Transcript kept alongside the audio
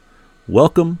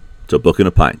Welcome to Book and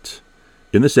a Pint.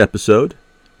 In this episode,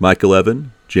 Michael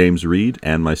Evan, James Reid,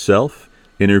 and myself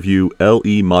interview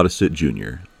L.E. Modesitt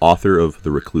Jr., author of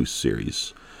the Recluse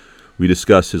series. We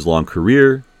discuss his long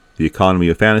career, the economy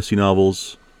of fantasy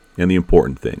novels, and the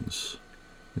important things.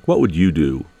 Like, what would you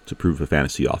do to prove a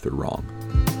fantasy author wrong?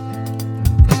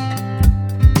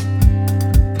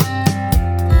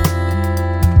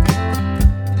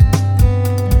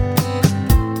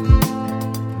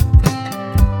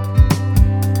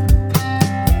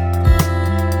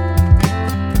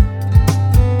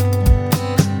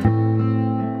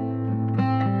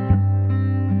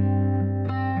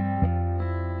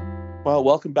 Well,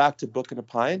 welcome back to Book and a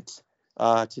Pint.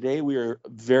 Today we are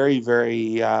very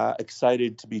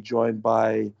excited to be joined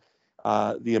by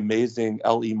the amazing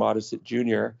L.E. Modesitt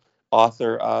Jr.,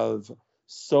 author of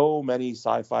so many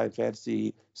sci-fi and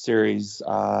fantasy series.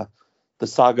 The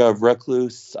Saga of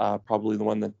Recluse, probably the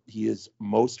one that he is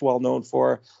most well known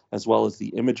for, as well as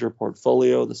the Imager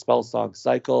portfolio, the Spellsong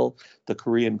Cycle, the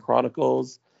Korean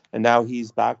Chronicles, and now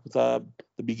he's back with the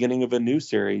beginning of a new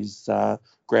series,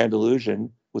 Grand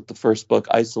Illusion, with the first book,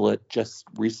 Isolate, just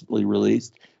recently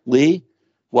released. Lee,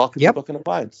 welcome to Book and a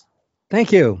Pint.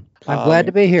 Thank you. I'm glad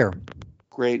to be here.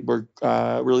 Great. We're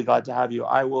really glad to have you.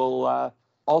 I will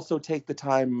also take the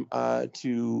time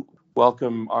to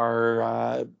welcome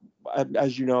our,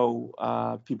 as you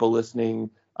know, people listening,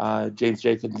 James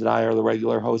Jacobs and I are the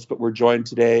regular hosts, but we're joined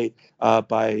today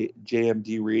by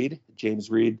JMD Reid, James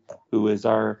Reid, who is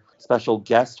our special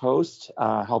guest host,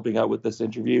 helping out with this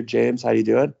interview. James, how you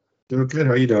doing? Doing good.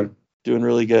 How are you doing? Doing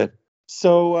really good.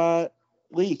 So,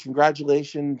 Lee,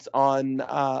 congratulations on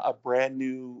a brand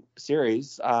new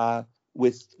series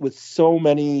with so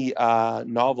many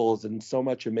novels and so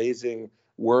much amazing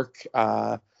work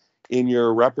in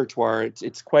your repertoire.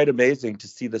 It's quite amazing to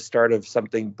see the start of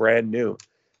something brand new.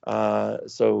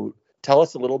 So tell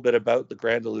us a little bit about the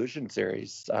Grand Illusion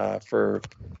series for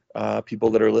people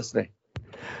that are listening.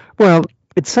 Well,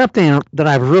 it's something that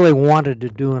I've really wanted to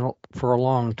do for a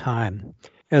long time.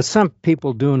 As some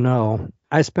people do know,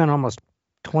 I spent almost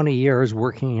 20 years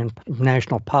working in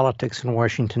national politics in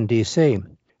Washington, D.C.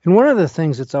 And one of the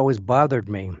things that's always bothered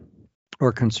me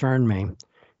or concerned me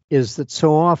is that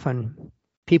so often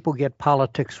people get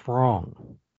politics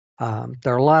wrong.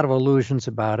 There are a lot of illusions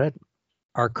about it.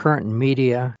 Our current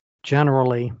media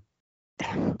generally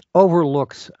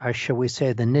overlooks, shall we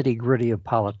say, the nitty-gritty of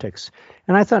politics.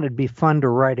 And I thought it'd be fun to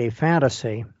write a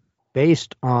fantasy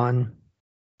based on,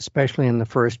 especially in the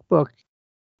first book,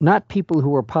 not people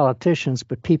who are politicians,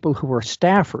 but people who are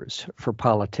staffers for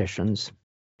politicians,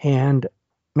 and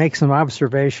make some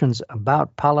observations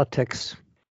about politics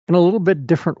in a little bit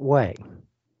different way.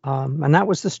 And that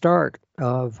was the start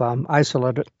of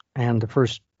Isolate and the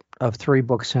first of 3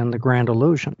 books in the Grand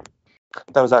Illusion.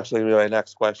 That was actually my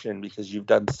next question, because you've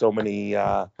done so many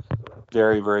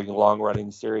very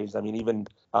long-running series. I mean, even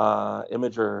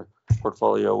Imager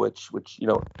portfolio, which you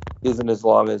know isn't as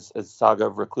long as Saga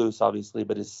of Recluse, obviously,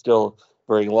 but is still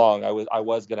very long. I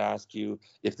was going to ask you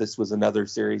if this was another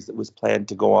series that was planned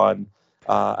to go on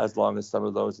as long as some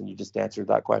of those, and you just answered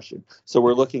that question. So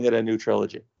we're looking at a new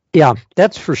trilogy. Yeah,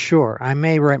 that's for sure. I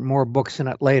may write more books in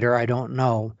it later. I don't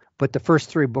know. But the first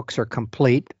 3 books are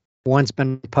complete. One's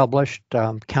been published.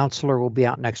 Counselor will be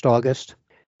out next August.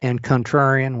 And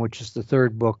Contrarian, which is the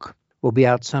 3rd book, will be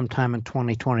out sometime in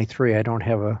 2023. I don't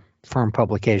have a firm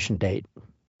publication date.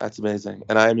 That's amazing.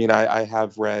 And I mean, I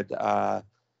have read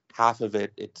half of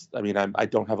it. I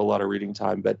don't have a lot of reading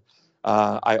time, but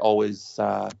I always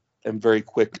am very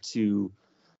quick to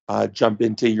jump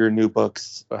into your new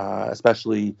books,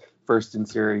 especially first in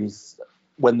series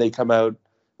when they come out.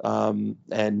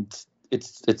 And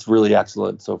it's really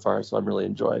excellent so far, so I'm really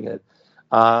enjoying it.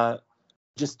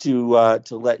 Just to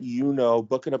let you know,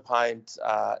 Book and a Pint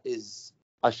is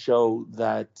a show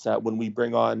that when we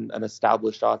bring on an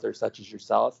established author such as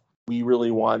yourself, we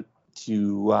really want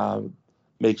to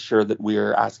make sure that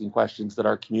we're asking questions that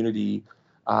our community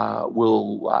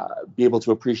will be able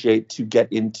to appreciate to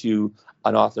get into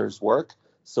an author's work.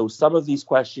 So some of these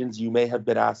questions you may have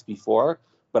been asked before,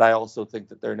 but I also think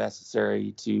that they're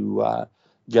necessary to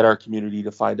get our community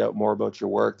to find out more about your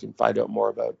work and find out more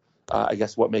about, I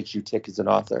guess, what makes you tick as an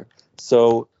author.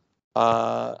 So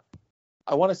I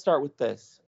want to start with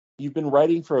this. You've been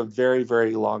writing for a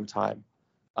very long time,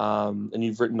 and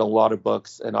you've written a lot of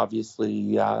books, and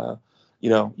obviously,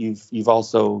 you've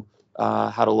also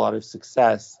had a lot of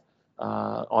success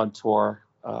on tour,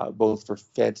 both for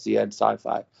fantasy and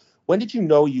sci-fi. When did you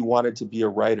know you wanted to be a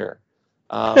writer?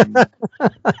 And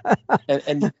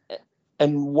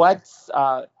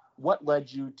what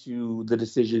led you to the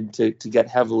decision to get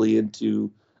heavily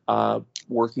into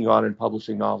working on and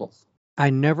publishing novels? I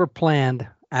never planned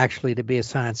actually to be a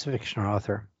science fiction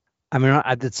author. I mean,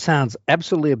 that sounds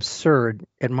absolutely absurd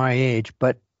at my age,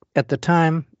 but at the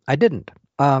time, I didn't.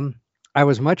 I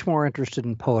was much more interested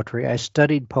in poetry. I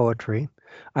studied poetry.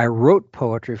 I wrote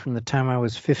poetry from the time I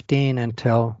was 15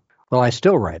 until, well, I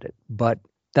still write it, but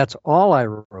that's all I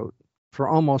wrote for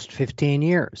almost 15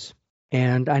 years.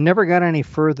 And I never got any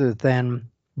further than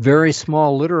very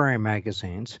small literary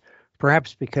magazines,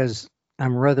 perhaps because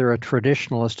I'm rather a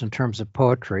traditionalist in terms of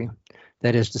poetry.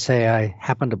 That is to say, I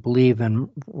happen to believe in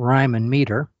rhyme and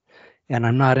meter, and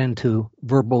I'm not into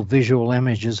verbal visual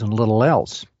images and little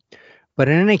else. But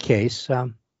in any case,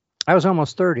 I was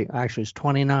almost 30, actually, I was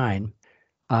 29,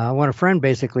 when a friend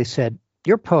basically said,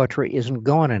 your poetry isn't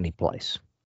going anyplace.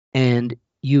 And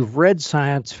you've read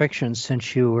science fiction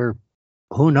since you were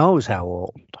who knows how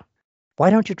old. Why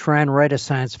don't you try and write a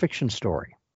science fiction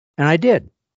story? And I did.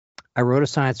 I wrote a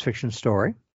science fiction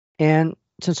story. And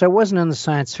since I wasn't in the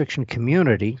science fiction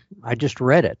community, I just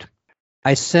read it.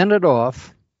 I sent it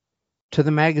off to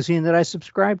the magazine that I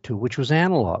subscribed to, which was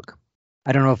Analog.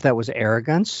 I don't know if that was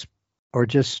arrogance or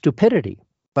just stupidity,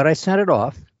 but I sent it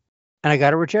off and I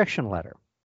got a rejection letter,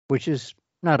 which is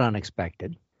not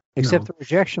unexpected, except the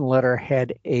rejection letter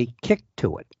had a kick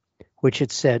to it, which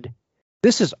it said,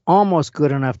 this is almost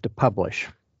good enough to publish.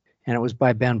 And it was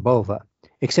by Ben Bova,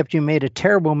 except you made a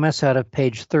terrible mess out of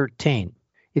page 13.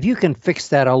 If you can fix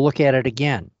that, I'll look at it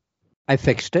again. I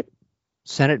fixed it,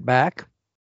 sent it back,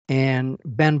 and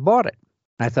Ben bought it.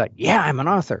 I thought, yeah, I'm an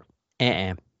author.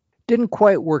 Didn't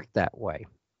quite work that way.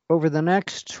 Over the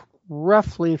next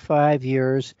roughly 5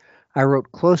 years, I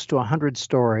wrote close to 100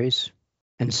 stories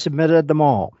and submitted them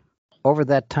all. Over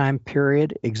that time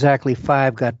period, exactly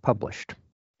 5 got published.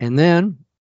 And then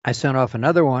I sent off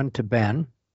another one to Ben,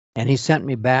 and he sent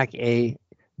me back a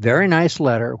very nice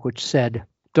letter which said,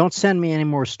 don't send me any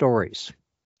more stories.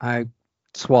 I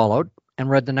swallowed and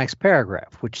read the next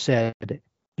paragraph, which said,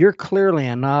 you're clearly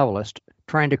a novelist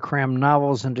trying to cram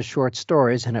novels into short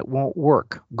stories, and it won't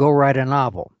work. Go write a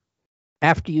novel.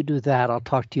 After you do that, I'll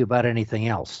talk to you about anything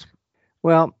else.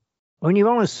 Well, when you've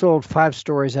only sold 5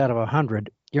 stories out of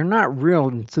 100, you're not real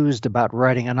enthused about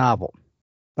writing a novel.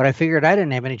 But I figured I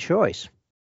didn't have any choice.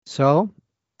 So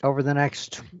over the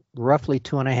next roughly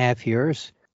 2.5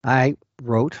 years, I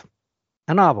wrote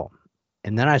a novel.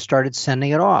 And then I started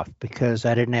sending it off because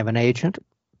I didn't have an agent.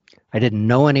 I didn't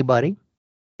know anybody.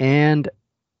 And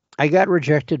I got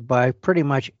rejected by pretty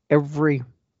much every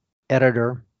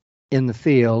editor in the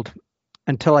field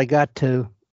until I got to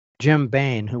Jim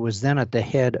Bain, who was then at the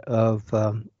head of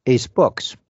Ace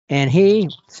Books. And he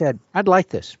said, I'd like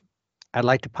this. I'd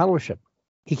like to publish it.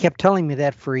 He kept telling me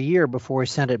that for a year before he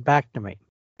sent it back to me.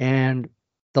 And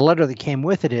the letter that came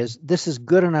with it is, this is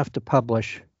good enough to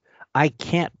publish. I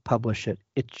can't publish it.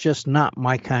 It's just not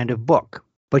my kind of book.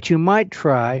 But you might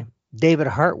try David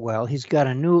Hartwell. He's got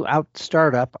a new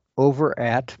startup over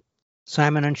at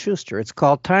Simon & Schuster. It's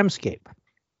called Timescape.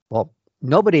 Well,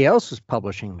 nobody else is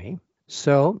publishing me.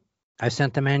 So I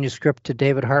sent the manuscript to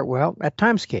David Hartwell at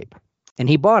Timescape, and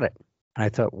he bought it. And I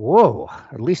thought, whoa,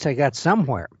 at least I got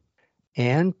somewhere.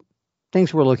 And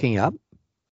things were looking up,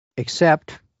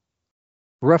 except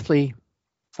roughly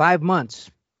 5 months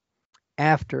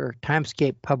after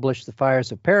Timescape published The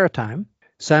Fires of Paratime,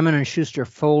 Simon & Schuster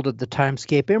folded the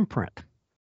Timescape imprint.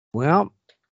 Well,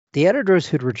 the editors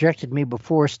who'd rejected me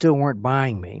before still weren't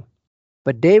buying me,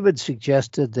 but David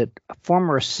suggested that a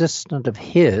former assistant of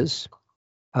his,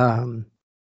 John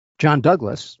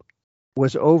Douglas,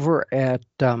 was over at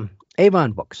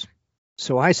Avon Books.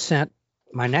 So I sent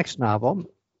my next novel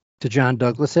to John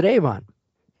Douglas at Avon,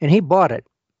 and he bought it,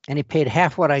 and he paid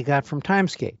half what I got from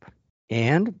Timescape.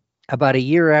 And about a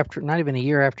year after, not even a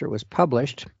year after it was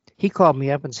published, he called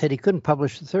me up and said he couldn't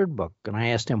publish the third book. And I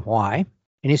asked him why.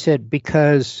 And he said,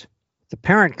 because the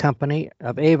parent company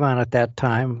of Avon at that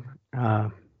time,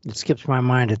 it skips my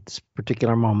mind at this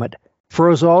particular moment,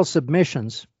 froze all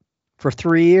submissions for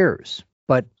 3 years.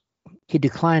 But he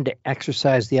declined to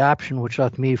exercise the option, which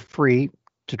left me free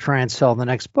to try and sell the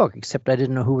next book, except I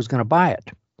didn't know who was going to buy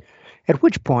it. At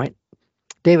which point,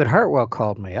 David Hartwell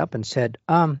called me up and said,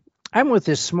 I'm with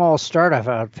this small startup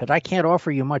outfit. I can't offer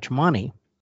you much money,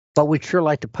 but we'd sure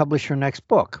like to publish your next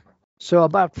book. So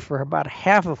for about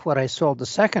half of what I sold the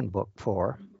second book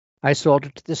for, I sold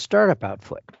it to this startup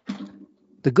outfit.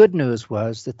 The good news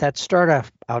was that startup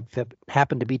outfit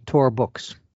happened to be Tor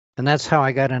Books. And that's how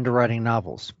I got into writing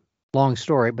novels. Long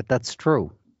story, but that's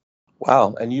true.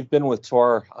 Wow. And you've been with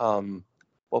Tor,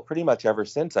 well, pretty much ever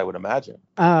since, I would imagine.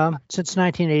 Since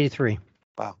 1983.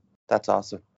 Wow. That's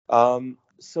awesome.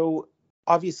 So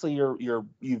obviously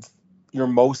you've your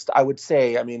most, I would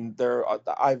say, I mean,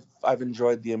 I've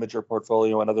enjoyed the Imager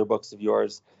portfolio and other books of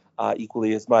yours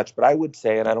equally as much, but I would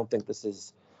say, and I don't think this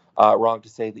is wrong to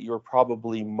say, that you're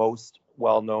probably most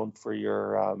well known for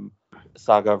your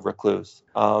saga of Recluse.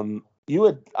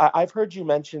 I've heard you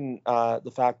mention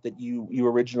the fact that you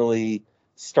originally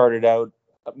started out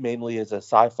mainly as a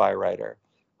sci-fi writer,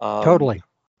 Totally.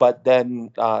 but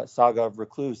then Saga of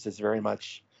Recluse is very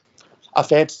much a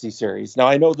fantasy series. Now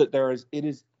I know that it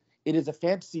is a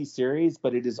fantasy series,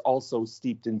 but it is also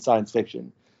steeped in science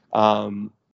fiction.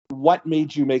 What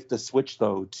made you make the switch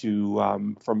though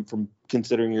to from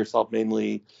considering yourself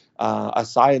mainly a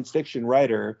science fiction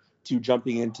writer to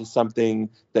jumping into something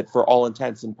that, for all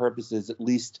intents and purposes, at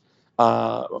least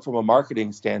from a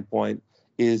marketing standpoint,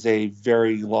 is a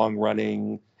very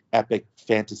long-running epic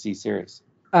fantasy series?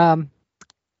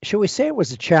 Shall we say it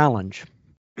was a challenge?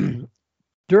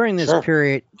 During this Sure.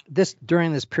 period,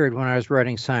 when I was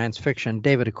writing science fiction,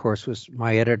 David, of course, was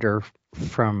my editor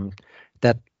from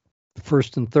that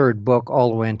first and third book all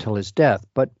the way until his death.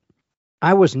 But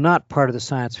I was not part of the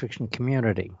science fiction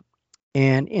community.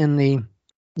 And in the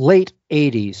late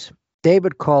 80s,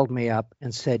 David called me up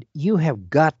and said, "You have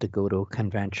got to go to a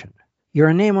convention. You're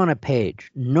a name on a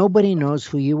page. Nobody knows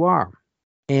who you are."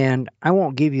 And I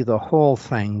won't give you the whole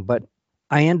thing, but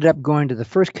I ended up going to the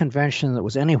first convention that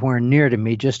was anywhere near to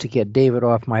me just to get David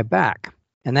off my back.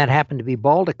 And that happened to be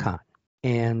Baldacon.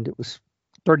 And it was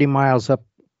 30 miles up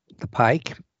the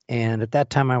pike. And at that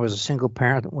time, I was a single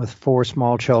parent with 4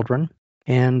 small children.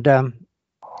 And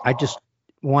I just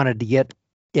wanted to get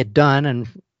it done and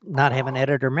not have an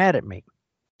editor mad at me.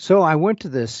 So I went to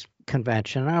this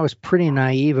convention, and I was pretty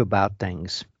naive about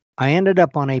things. I ended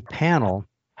up on a panel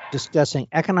discussing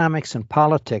economics and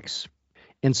politics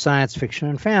in science fiction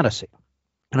and fantasy.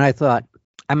 And I thought,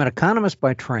 I'm an economist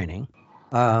by training.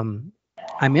 I'm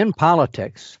in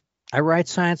politics. I write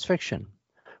science fiction.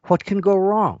 What can go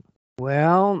wrong?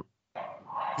 Well,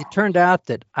 it turned out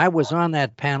that I was on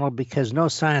that panel because no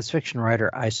science fiction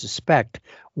writer, I suspect,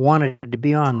 wanted to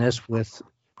be on this with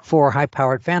 4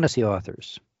 high-powered fantasy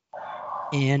authors.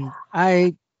 And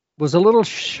I was a little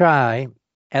shy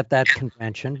at that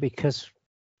convention because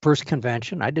first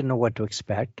convention, I didn't know what to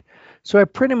expect. So I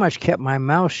pretty much kept my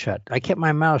mouth shut. I kept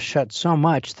my mouth shut so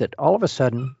much that all of a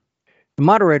sudden, the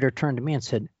moderator turned to me and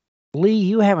said, "Lee,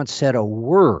 you haven't said a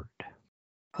word.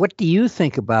 What do you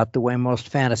think about the way most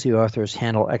fantasy authors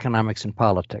handle economics and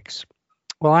politics?"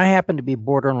 Well, I happen to be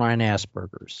borderline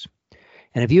Asperger's.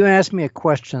 And if you ask me a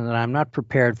question that I'm not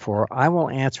prepared for, I will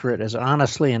answer it as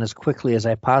honestly and as quickly as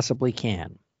I possibly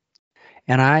can.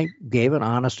 And I gave an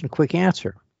honest and quick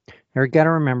answer. Now, you got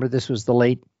to remember, this was the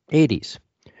late 80s.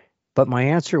 But my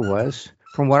answer was,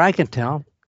 from what I can tell,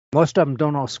 most of them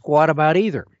don't know squat about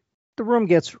either. The room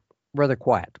gets rather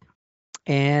quiet.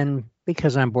 And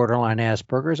because I'm borderline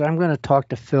Asperger's, I'm going to talk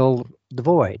to fill the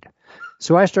void.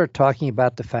 So I start talking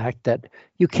about the fact that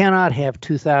you cannot have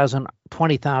 2,000,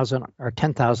 20,000, or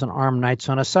 10,000 armed knights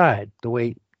on a side, the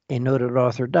way a noted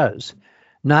author does.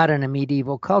 Not in a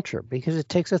medieval culture, because it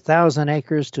takes 1,000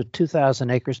 acres to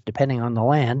 2,000 acres, depending on the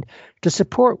land, to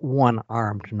support one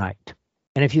armed knight.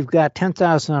 And if you've got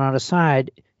 10,000 on a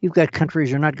side, you've got countries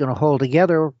you're not going to hold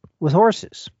together with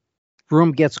horses.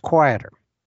 Room gets quieter.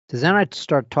 So then I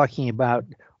start talking about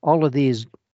all of these,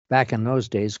 back in those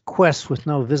days, quests with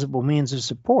no visible means of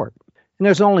support. And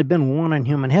there's only been one in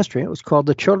human history. It was called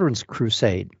the Children's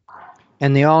Crusade.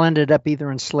 And they all ended up either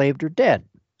enslaved or dead.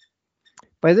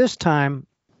 By this time,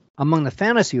 among the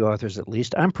fantasy authors at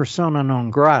least, I'm persona non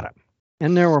grata.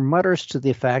 And there were mutters to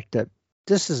the effect that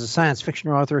this is a science fiction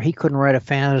author. He couldn't write a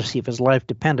fantasy if his life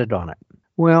depended on it.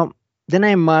 Well, the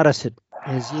name Modesitt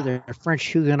is either French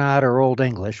Huguenot or Old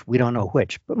English. We don't know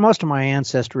which. But most of my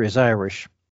ancestry is Irish.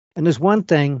 And there's one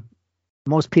thing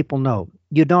most people know.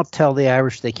 You don't tell the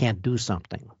Irish they can't do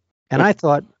something. And I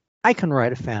thought, I can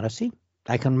write a fantasy.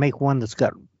 I can make one that's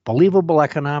got believable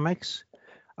economics,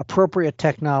 appropriate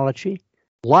technology,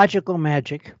 logical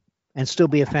magic, and still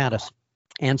be a fantasy.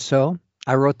 And so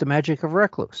I wrote The Magic of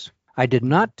Recluse. I did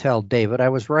not tell David I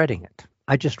was writing it.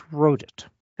 I just wrote it.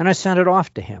 And I sent it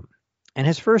off to him. And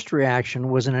his first reaction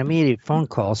was an immediate phone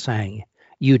call saying,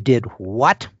 "You did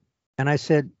what?" And I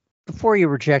said, "Before you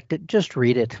reject it, just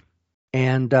read it."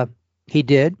 And he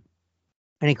did.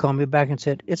 And he called me back and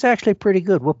said, "It's actually pretty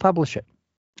good. We'll publish it."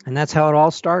 And that's how it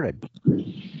all started.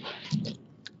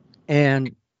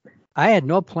 And I had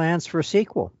no plans for a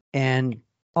sequel. And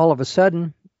all of a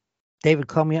sudden, David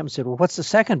called me up and said, "Well, what's the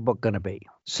second book going to be?"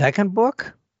 Second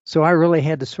book? So I really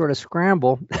had to sort of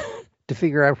scramble to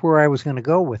figure out where I was going to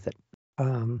go with it.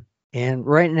 And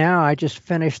right now, I just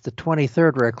finished the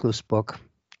 23rd Recluse book,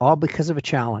 all because of a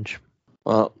challenge.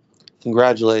 Well,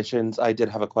 congratulations. I did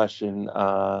have a question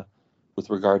with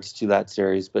regards to that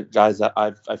series, but guys,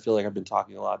 I feel like I've been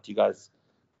talking a lot. Do you guys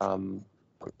um,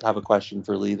 have a question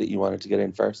for Lee that you wanted to get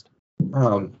in first?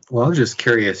 Well, I'm just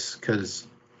curious because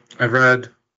I've read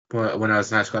when I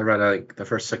was in high school. I read like the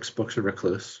first 6 books of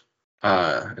Recluse,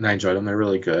 and I enjoyed them. They're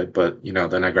really good. But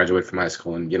then I graduated from high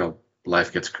school, and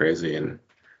life gets crazy, and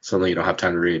suddenly you don't have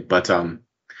time to read. But I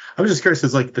was just curious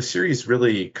because like the series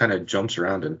really kind of jumps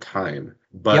around in time,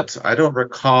 but I don't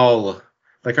recall.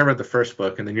 Like I read the first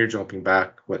book, and then you're jumping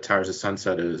back. What Towers of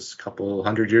Sunset is a couple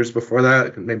hundred years before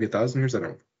that, maybe 1,000 years. I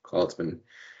don't recall. It's been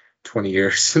 20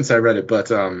 years since I read it,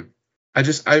 but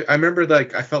I remember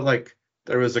like I felt like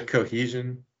there was a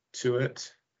cohesion to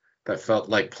it that felt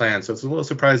like planned. So it's a little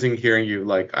surprising hearing you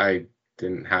like I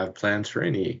didn't have plans for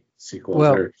any sequels.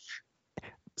 Well,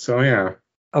 so yeah.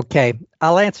 Okay,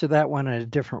 I'll answer that one in a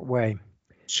different way.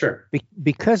 Sure.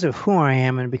 Because of who I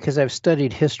am and because I've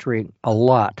studied history a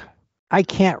lot, I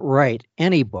can't write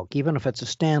any book, even if it's a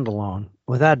standalone,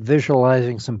 without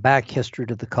visualizing some back history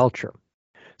to the culture.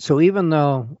 So even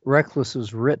though Recluse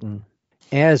was written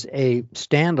as a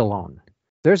standalone,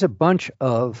 there's a bunch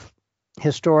of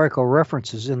historical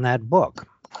references in that book.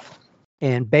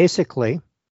 And basically,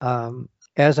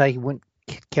 as I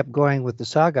kept going with the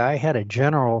saga, I had a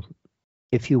general,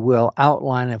 if you will,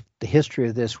 outline of the history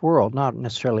of this world, not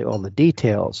necessarily all the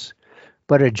details,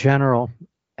 but a general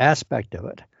aspect of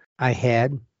it. I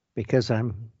had, because I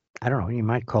don't know, you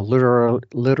might call literally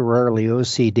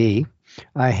OCD,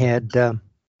 I had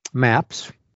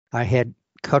maps, I had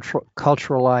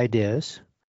cultural ideas,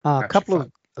 a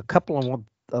couple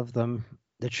of them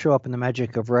that show up in the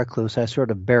Magic of Recluse I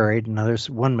sort of buried, and there's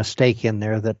one mistake in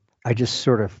there that I just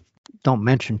sort of don't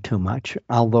mention too much,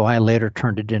 although I later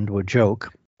turned it into a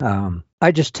joke.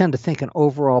 I just tend to think in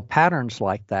overall patterns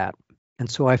like that. And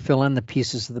so I fill in the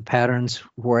pieces of the patterns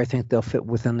where I think they'll fit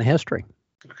within the history.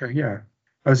 Okay, yeah.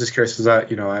 I was just curious because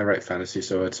I write fantasy,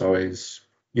 so it's always,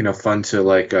 fun to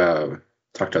like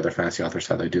talk to other fantasy authors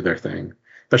how they do their thing.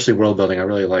 Especially world building. I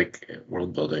really like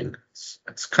world building.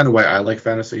 It's kind of why I like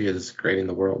fantasy is creating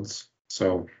the worlds.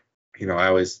 So, I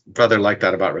always rather like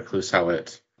that about Recluse, how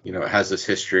it it has this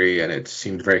history and it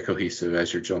seemed very cohesive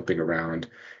as you're jumping around.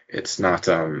 It's not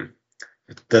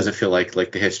it doesn't feel like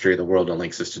the history of the world only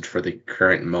existed for the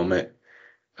current moment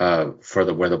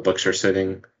for where the books are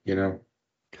sitting,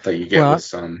 that you get with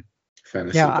some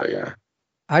fantasy. But yeah.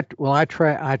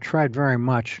 I tried very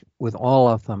much with all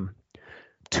of them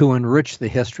to enrich the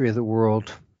history of the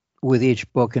world with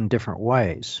each book in different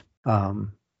ways.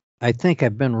 I think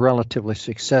I've been relatively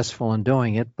successful in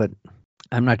doing it, but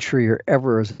I'm not sure you're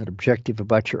ever as objective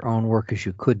about your own work as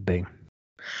you could be.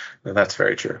 Well, that's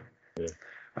very true.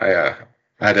 Yeah.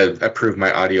 I had to approve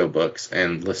my audiobooks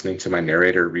and listening to my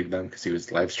narrator read them because he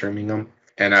was live streaming them.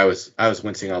 And I was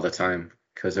wincing all the time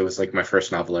because it was like my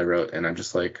first novel I wrote. And I'm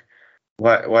just like,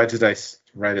 why did I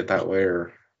write it that way?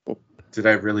 Or did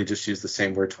I really just use the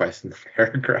same word twice in the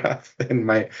paragraph? And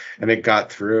it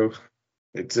got through.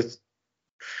 It's just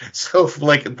so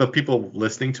like the people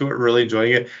listening to it really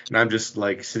enjoying it. And I'm just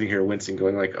like sitting here wincing,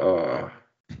 going like, oh,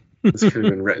 this could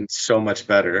have been written so much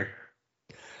better.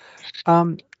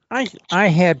 I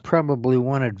had probably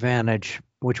one advantage,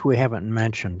 which we haven't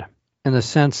mentioned, in the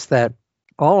sense that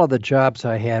all of the jobs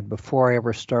I had before I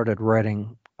ever started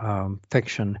writing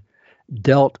fiction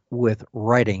dealt with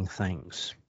writing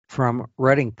things. From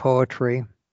writing poetry,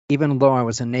 even though I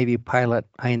was a Navy pilot,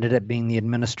 I ended up being the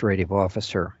administrative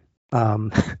officer.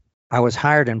 I was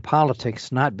hired in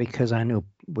politics not because I knew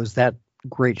was that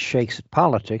great shakes at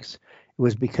politics. It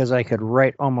was because I could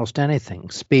write almost anything,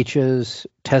 speeches,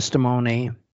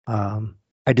 testimony.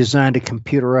 I designed a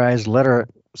computerized letter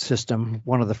system,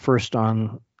 one of the first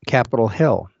on Capitol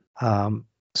Hill.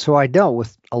 So I dealt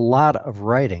with a lot of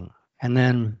writing. And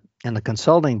then in the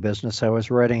consulting business, I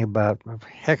was writing about a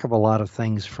heck of a lot of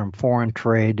things from foreign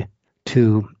trade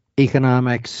to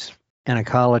economics and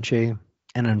ecology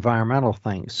and environmental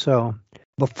things. So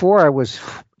before I was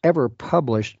ever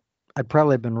published, I'd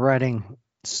probably been writing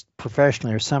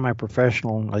professionally or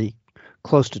semi-professionally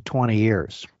close to 20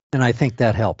 years. And I think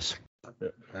that helps.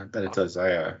 I bet it does.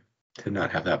 I did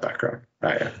not have that background.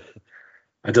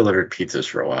 I delivered pizzas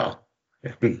for a while.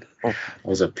 I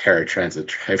was a paratransit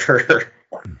driver.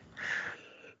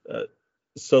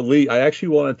 So Lee, I actually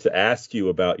wanted to ask you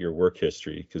about your work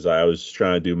history because I was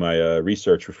trying to do my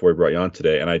research before we brought you on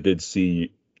today, and I did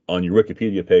see on your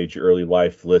Wikipedia page your early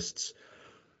life lists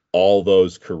all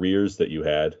those careers that you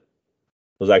had. I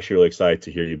was actually really excited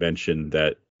to hear you mention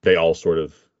that they all sort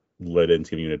of led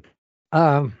into community.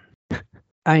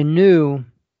 I knew,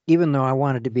 even though I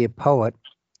wanted to be a poet,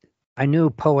 I knew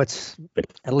poets,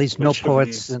 at least no Which of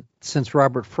poets since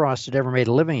Robert Frost had ever made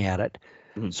a living at it.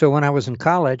 Mhm. So when I was in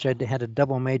college, I had a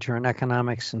double major in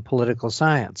economics and political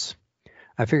science.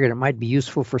 I figured it might be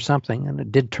useful for something, and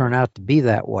it did turn out to be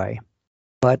that way.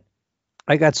 But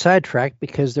I got sidetracked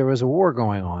because there was a war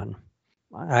going on,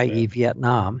 i.e.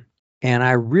 Vietnam, and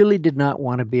I really did not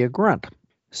want to be a grunt.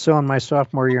 So in my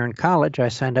sophomore year in college, I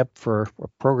signed up for a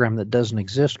program that doesn't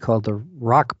exist called the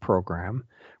ROC program,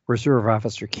 Reserve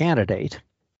Officer Candidate.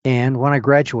 And when I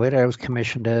graduated, I was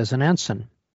commissioned as an ensign.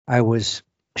 I was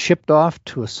shipped off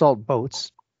to assault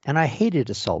boats, and I hated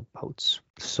assault boats.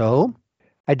 So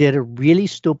I did a really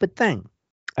stupid thing.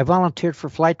 I volunteered for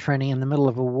flight training in the middle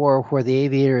of a war where the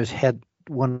aviators had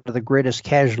one of the greatest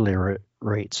casualty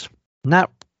rates.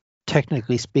 Not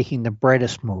technically speaking the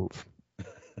brightest move.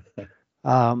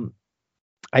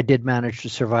 I did manage to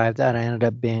survive that. I ended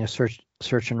up being a search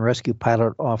and rescue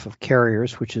pilot off of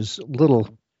carriers, which is a little,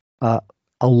 not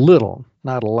a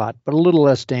lot, but a little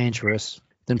less dangerous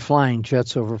than flying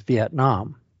jets over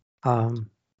Vietnam. And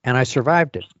I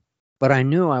survived it. But I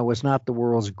knew I was not the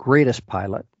world's greatest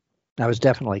pilot. I was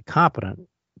definitely competent,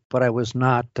 but I was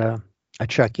not a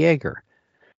Chuck Yeager.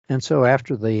 And so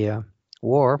after the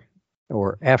war,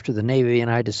 or after the Navy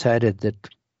and I decided that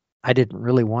I didn't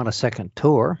really want a second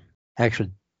tour.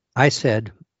 Actually, I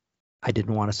said I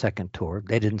didn't want a second tour.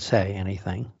 They didn't say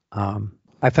anything.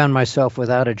 I found myself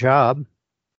without a job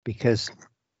because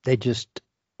they just,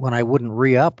 when I wouldn't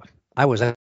re-up, I was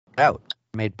out.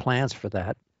 Made plans for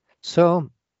that. So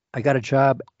I got a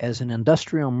job as an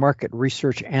industrial market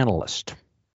research analyst.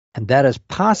 And that is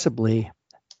possibly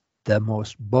the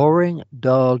most boring,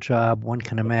 dull job one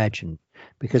can imagine,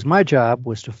 because my job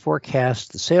was to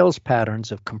forecast the sales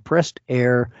patterns of compressed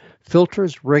air,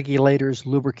 filters, regulators,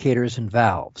 lubricators, and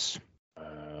valves.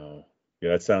 Yeah,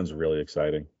 that sounds really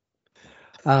exciting.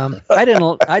 I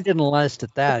didn't last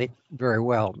at that very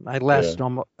well. I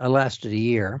lasted a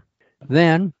year.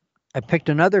 Then I picked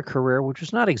another career, which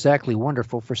was not exactly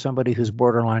wonderful for somebody who's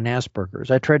borderline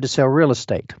Asperger's. I tried to sell real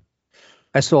estate.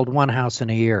 I sold one house in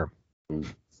a year.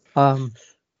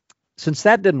 Since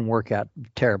that didn't work out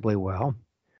terribly well,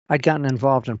 I'd gotten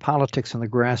involved in politics on the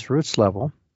grassroots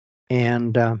level,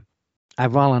 and I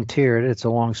volunteered. It's a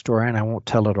long story, and I won't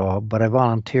tell it all, but I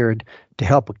volunteered to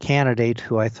help a candidate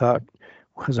who I thought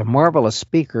was a marvelous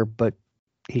speaker, but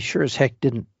he sure as heck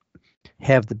didn't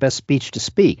have the best speech to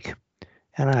speak.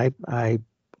 And I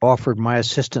offered my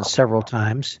assistance several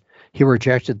times. He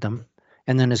rejected them,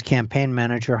 and then his campaign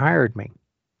manager hired me.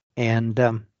 And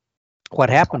what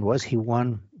happened was he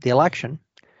won the election,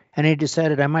 and he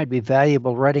decided I might be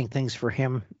valuable writing things for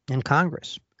him in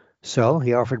Congress. So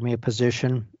he offered me a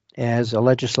position as a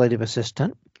legislative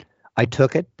assistant. I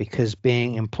took it because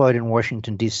being employed in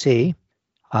Washington, D.C.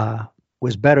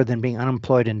 Was better than being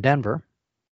unemployed in Denver.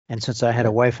 And since I had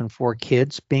a wife and 4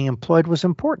 kids, being employed was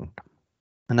important.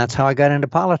 And that's how I got into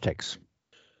politics.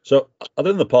 So other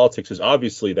than the politics, is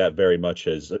obviously that very much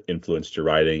has influenced your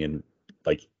writing and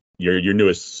like your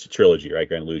newest trilogy, right?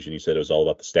 Grand Illusion, you said it was all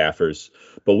about the staffers.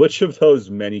 But which of those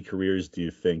many careers do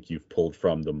you think you've pulled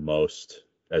from the most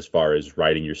as far as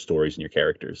writing your stories and your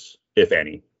characters, if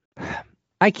any?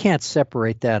 I can't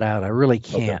separate that out. I really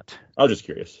can't. Okay. I was just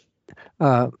curious.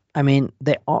 I mean,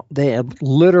 they have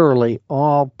literally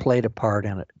all played a part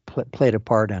in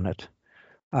it.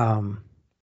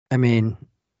 I mean,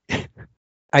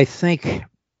 I think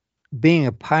being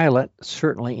a pilot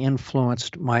certainly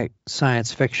influenced my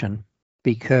science fiction,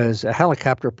 because a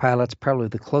helicopter pilot's probably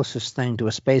the closest thing to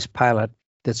a space pilot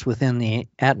that's within the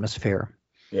atmosphere.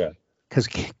 Yeah. Because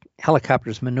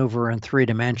helicopters maneuver in 3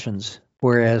 dimensions,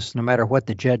 whereas no matter what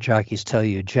the jet jockeys tell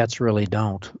you, jets really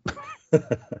don't.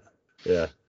 Yeah.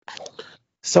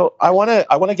 So I want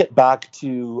to get back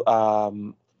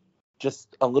to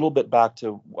just a little bit back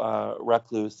to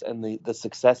Recluse and the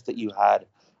success that you had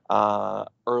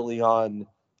early on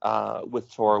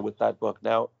with Tor, with that book.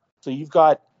 Now, so you've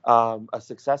got a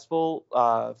successful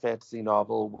fantasy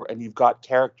novel, and you've got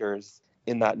characters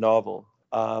in that novel.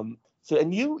 And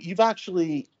you've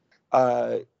actually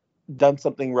done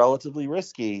something relatively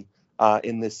risky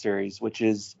in this series, which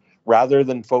is, rather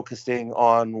than focusing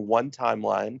on one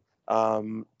timeline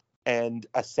and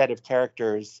a set of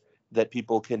characters that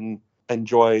people can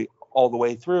enjoy all the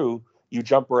way through, you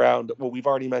jump around. Well, we've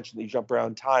already mentioned that you jump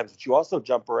around times, but you also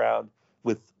jump around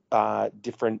with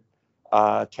different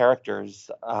characters.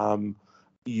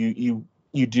 You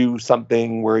do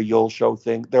something where you'll show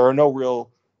things. There are no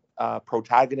real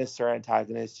protagonists or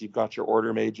antagonists. You've got your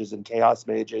order mages and chaos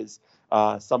mages.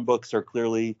 Some books are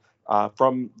clearly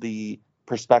from the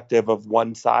perspective of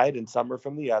one side, and some are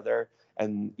from the other.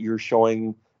 And you're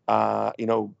showing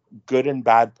good and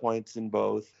bad points in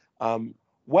both.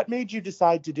 What made you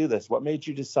decide to do this? What made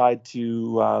you decide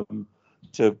to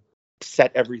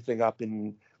set everything up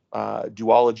in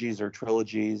duologies or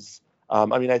trilogies?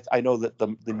 I know that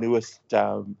the newest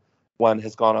one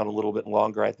has gone on a little bit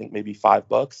longer. I think maybe 5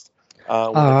 books when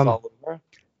it's all over.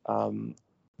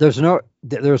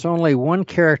 There's only one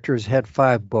character who's had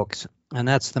 5 books, and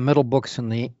that's the middle books in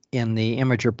the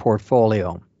Imager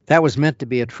portfolio. That was meant to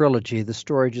be a trilogy. The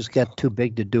story just got too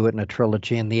big to do it in a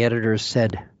trilogy, and the editors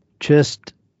said,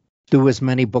 just do as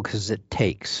many books as it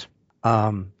takes.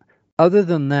 Other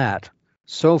than that,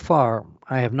 so far,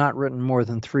 I have not written more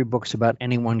than 3 books about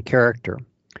any one character.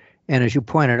 And as you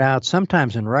pointed out,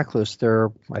 sometimes in Recluse, there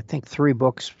are, I think, 3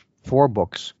 books, 4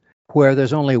 books, where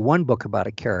there's only 1 book about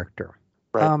a character.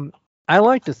 Right. I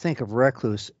like to think of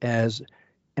Recluse as,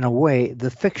 in a way, the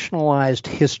fictionalized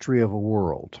history of a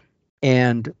world.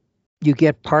 And you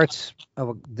get parts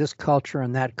of this culture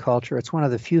and that culture. It's one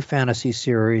of the few fantasy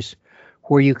series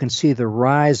where you can see the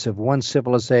rise of one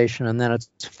civilization and then its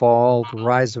fall, the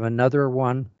rise of another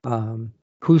one.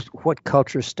 What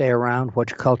cultures stay around,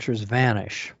 what cultures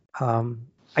vanish.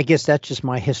 I guess that's just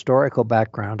my historical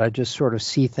background. I just sort of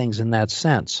see things in that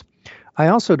sense. I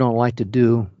also don't like to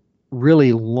do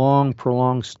really long,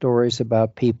 prolonged stories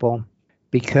about people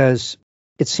because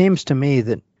it seems to me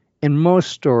that in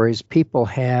most stories, people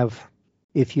have,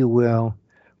 if you will,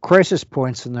 crisis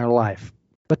points in their life,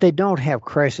 but they don't have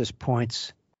crisis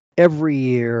points every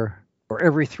year or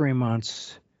every 3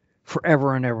 months,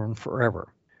 forever and ever and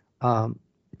forever.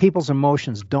 People's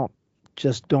emotions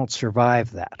don't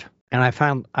survive that. And I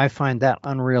find that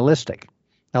unrealistic.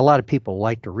 Now, a lot of people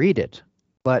like to read it,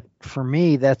 but for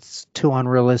me, that's too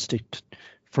unrealistic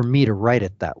for me to write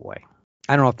it that way.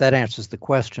 I don't know if that answers the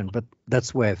question, but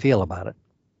that's the way I feel about it.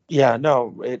 Yeah,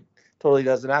 no, it totally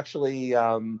does. And actually,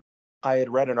 I had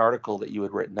read an article that you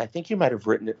had written. I think you might have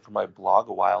written it for my blog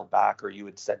a while back, or you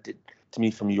had sent it to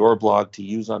me from your blog to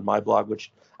use on my blog,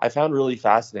 which I found really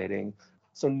fascinating.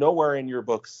 So nowhere in your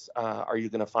books are you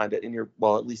going to find it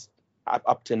at least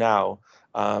up to now,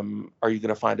 are you going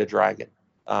to find a dragon?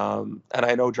 And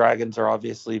I know dragons are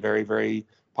obviously very, very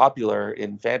popular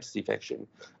in fantasy fiction,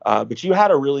 but you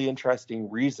had a really interesting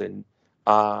reason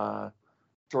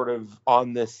sort of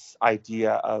on this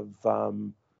idea of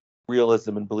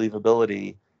realism and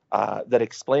believability that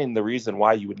explained the reason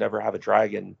why you would never have a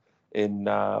dragon in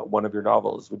one of your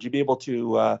novels. Would you be able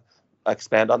to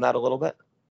expand on that a little bit?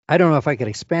 I don't know if I could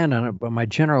expand on it, but my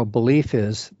general belief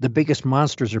is the biggest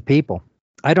monsters are people.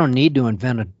 I don't need to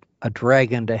invent a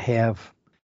dragon to have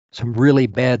some really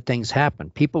bad things happen.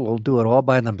 People will do it all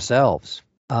by themselves.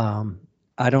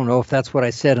 I don't know if that's what I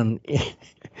said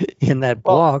in that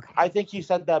blog. I think you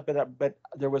said that, but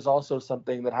there was also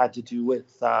something that had to do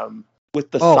with the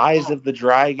size of the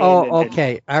dragon.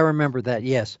 Okay. I remember that.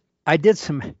 Yes, I did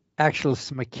some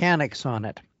mechanics on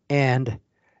it, and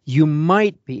you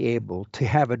might be able to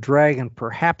have a dragon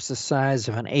perhaps the size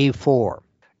of an A4,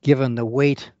 given the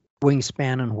weight,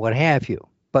 wingspan, and what have you.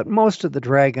 But most of the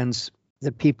dragons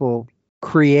that people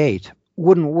create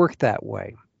wouldn't work that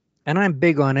way. And I'm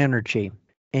big on energy.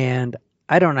 And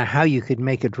I don't know how you could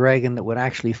make a dragon that would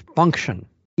actually function,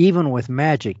 even with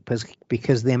magic,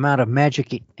 because the amount of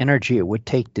magic energy it would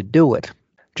take to do it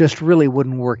just really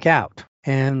wouldn't work out.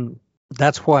 And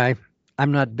that's why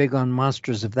I'm not big on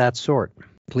monsters of that sort.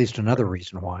 At least another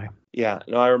reason why. Yeah,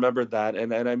 no, I remembered that.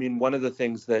 And I mean, one of the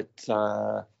things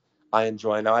that I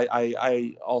enjoy now,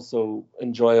 I also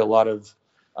enjoy a lot of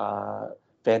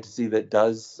fantasy that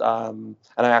does, and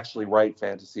I actually write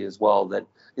fantasy as well, that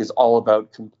is all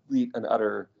about complete and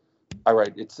utter,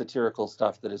 it's satirical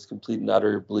stuff that is complete and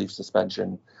utter belief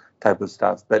suspension type of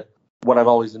stuff. But what I've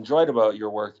always enjoyed about your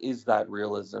work is that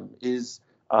realism, is,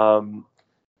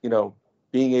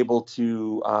 being able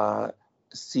to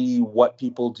see what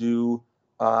people do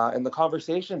and the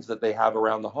conversations that they have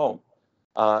around the home.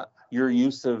 Your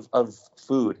use of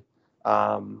food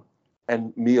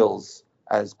and meals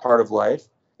as part of life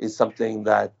is something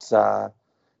that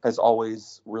has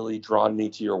always really drawn me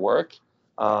to your work.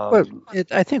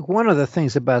 I think one of the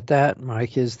things about that,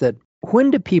 Mike, is that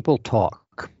when do people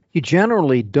talk? You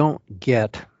generally don't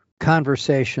get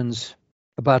conversations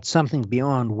about something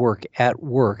beyond work at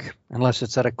work unless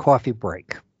it's at a coffee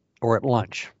break or at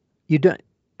lunch. You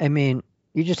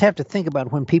just have to think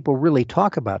about when people really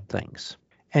talk about things.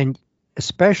 And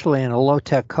especially in a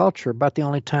low-tech culture, about the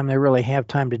only time they really have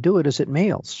time to do it is at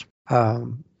meals.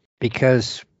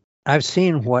 Because I've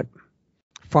seen what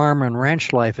farm and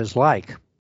ranch life is like.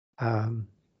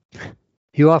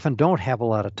 You often don't have a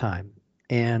lot of time.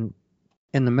 And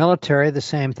In the military, the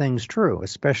same thing's true,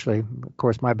 especially, of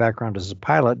course, my background is a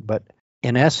pilot, but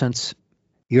in essence,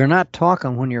 you're not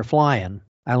talking when you're flying.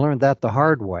 I learned that the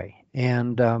hard way.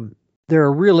 And there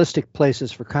are realistic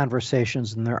places for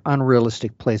conversations and there are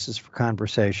unrealistic places for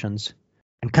conversations.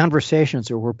 And conversations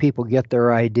are where people get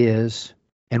their ideas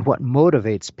and what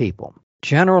motivates people.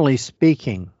 Generally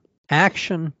speaking,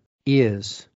 action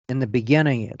is, in the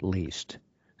beginning at least,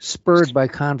 spurred by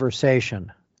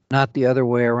conversation, not the other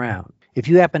way around. If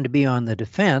you happen to be on the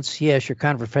defense, yes, your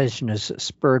conversation is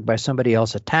spurred by somebody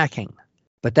else attacking,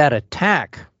 but that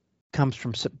attack comes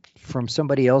from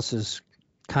somebody else's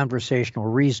conversational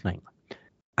reasoning.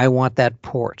 I want that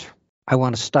port. I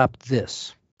want to stop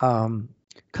this.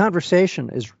 Conversation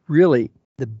is really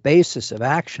the basis of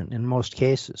action in most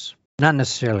cases, not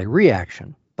necessarily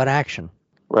reaction, but action.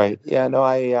 Right. Yeah. No.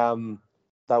 I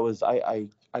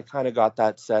kind of got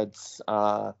that sense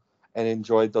and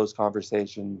enjoyed those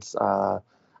conversations,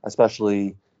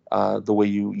 especially the way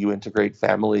you integrate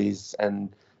families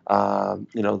and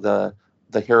the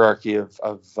hierarchy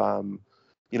of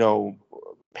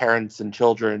parents and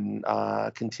children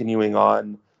continuing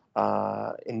on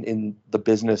in the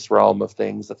business realm of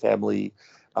things, the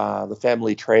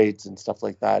family trades and stuff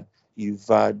like that. You've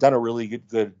done a really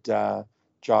good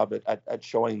job at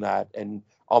showing that and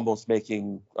almost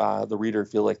making the reader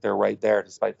feel like they're right there,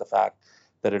 despite the fact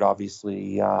that it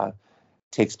obviously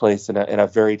takes place in a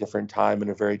very different time in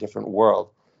a very different world.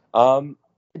 Do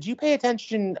you pay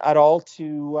attention at all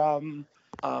to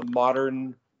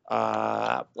modern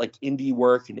like indie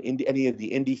work and any of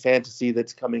the indie fantasy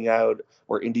that's coming out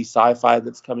or indie sci-fi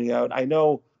that's coming out? I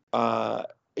know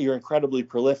you're incredibly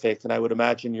prolific, and I would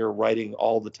imagine you're writing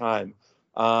all the time.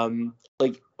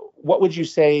 Like, what would you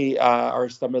say are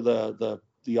some of the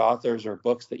authors or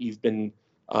books that you've been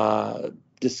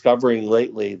discovering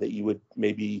lately that you would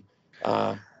maybe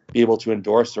be able to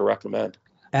endorse or recommend?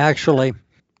 Actually,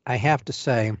 I have to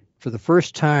say, for the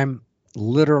first time,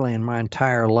 literally in my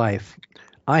entire life,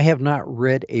 I have not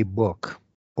read a book,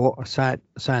 or a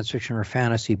science fiction or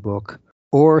fantasy book,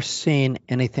 or seen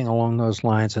anything along those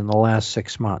lines in the last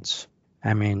 6 months.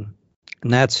 I mean,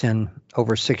 and that's in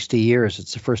over 60 years.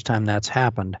 It's the first time that's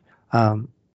happened.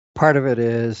 Part of it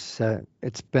is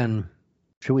it's been,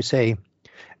 should we say,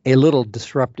 a little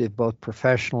disruptive, both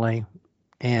professionally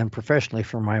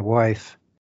for my wife.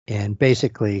 And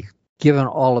basically, given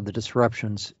all of the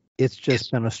disruptions, it's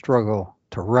just been a struggle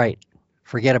to write.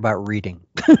 Forget about reading.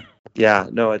 Yeah,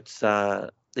 no, it's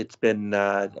been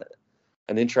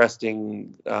an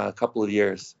interesting couple of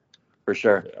years, for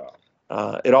sure.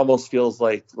 It almost feels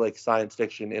like science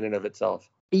fiction in and of itself.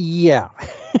 Yeah,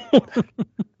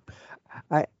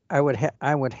 I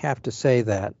would have to say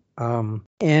that.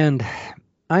 And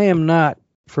I am not,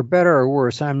 for better or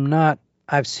worse,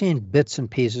 I've seen bits and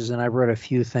pieces and I've read a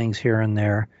few things here and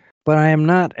there, but I am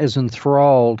not as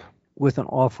enthralled with an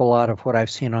awful lot of what I've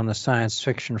seen on the science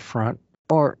fiction front,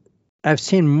 or I've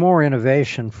seen more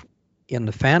innovation in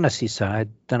the fantasy side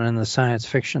than on the science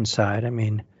fiction side. I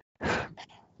mean,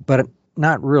 but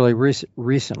not really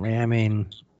recently. I mean,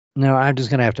 no, I'm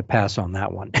just going to have to pass on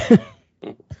that one.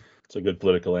 It's a good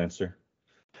political answer.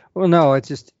 Well, no, it's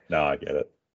just. No, I get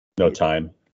it. No time.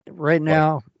 Right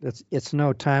now, it's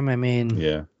no time. I mean,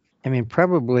 yeah. I mean,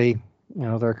 probably,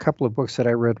 there are a couple of books that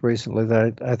I read recently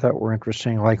that I thought were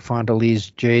interesting, like Fonda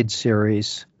Lee's Jade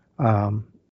series.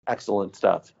 Excellent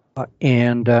stuff.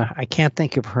 And I can't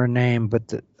think of her name,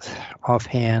 but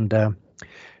offhand.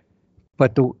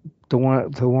 But the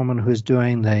woman who's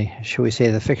doing the, shall we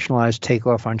say, the fictionalized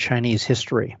takeoff on Chinese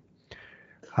history.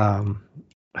 And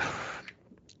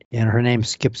her name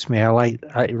skips me. I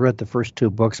read the first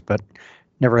 2 books, but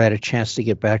never had a chance to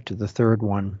get back to the third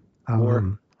one.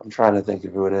 I'm trying to think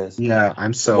of who it is. Yeah,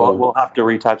 I'm so. We'll have to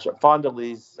retouch it. Fonda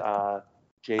Lee's.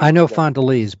 I know Fonda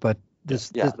Lee's, but this.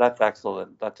 That's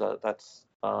excellent. That's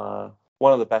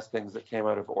one of the best things that came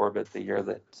out of Orbit the year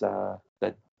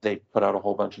that they put out a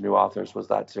whole bunch of new authors was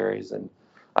that series, and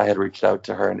I had reached out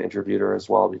to her and interviewed her as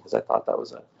well because I thought that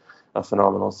was a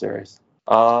phenomenal series.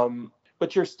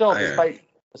 But you're still, despite.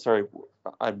 Sorry,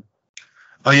 I'm.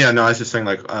 Oh yeah, no, I was just saying,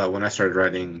 like, when I started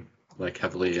writing like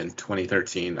heavily in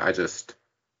 2013,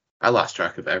 I lost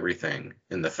track of everything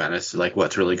in the fantasy, like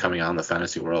what's really coming on in the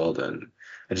fantasy world, and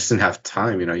I just didn't have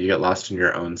time. You get lost in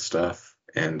your own stuff,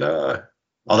 and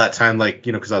all that time, like,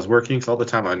 because I was working, so all the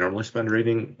time I normally spend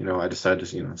reading, I decided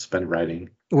to spend writing.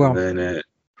 Well, and then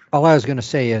all I was going to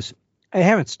say is I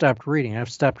haven't stopped reading.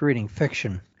 I've stopped reading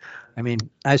fiction. I mean,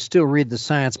 I still read the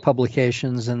science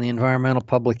publications and the environmental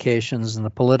publications and the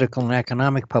political and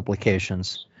economic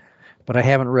publications, but I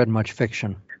haven't read much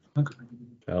fiction. Okay.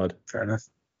 Valid. Fair enough.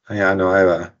 Yeah,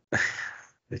 no,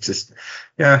 It's just,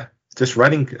 yeah, just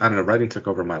writing. I don't know. Writing took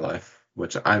over my life,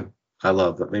 which I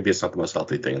love. But maybe it's not the most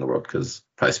healthy thing in the world because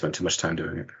probably spent too much time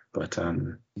doing it. But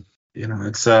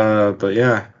it's but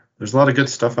yeah, there's a lot of good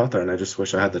stuff out there, and I just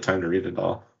wish I had the time to read it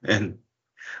all, and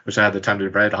wish I had the time to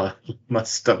write all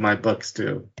most of my books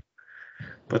too.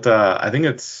 But I think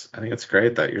it's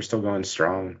great that you're still going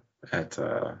strong at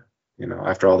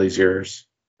after all these years,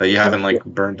 that you haven't like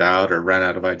burned out or ran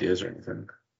out of ideas or anything.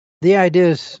 The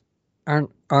ideas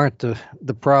aren't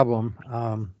the problem.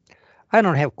 I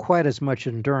don't have quite as much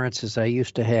endurance as I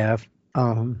used to have.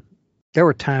 There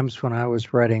were times when I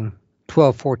was writing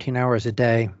 12, 14 hours a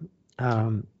day.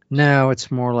 Now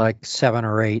it's more like 7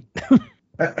 or 8.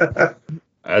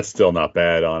 That's still not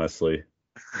bad, honestly.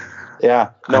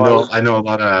 Yeah, no, I know a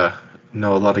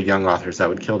lot of young authors that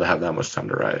would kill to have that much time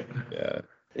to write.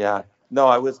 Yeah. No,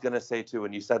 I was gonna say too,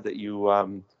 when you said that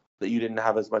you didn't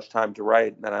have as much time to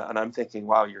write, and I'm thinking,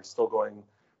 wow, you're still going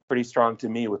pretty strong to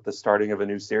me with the starting of a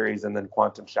new series, and then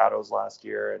Quantum Shadows last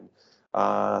year, and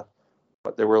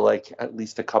but there were like at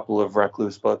least a couple of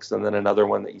Recluse books, and then another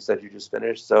one that you said you just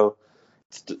finished. So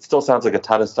it still sounds like a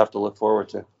ton of stuff to look forward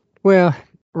to. Well,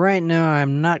 right now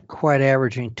I'm not quite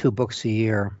averaging 2 books a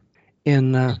year.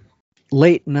 In the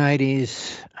late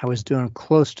 90s, I was doing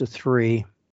close to 3.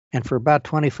 And for about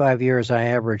 25 years, I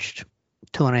averaged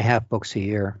 2.5 books a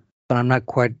year. But I'm not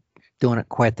quite doing it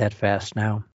quite that fast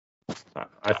now.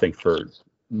 I think for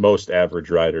most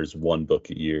average writers, 1 book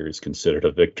a year is considered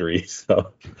a victory.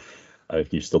 So I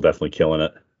think you're still definitely killing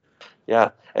it.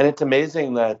 Yeah. And it's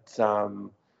amazing that,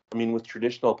 with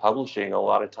traditional publishing, a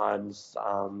lot of times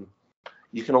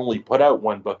you can only put out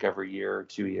 1 book every year or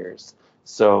 2 years.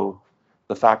 So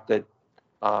the fact that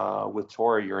with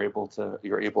Tor you're able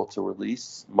to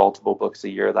release multiple books a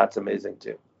year, that's amazing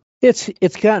too.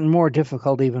 It's gotten more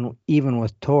difficult even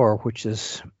with Tor, which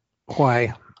is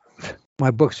why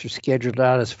my books are scheduled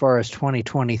out as far as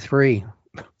 2023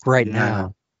 right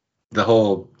now.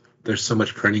 There's so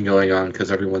much printing going on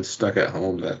because everyone's stuck at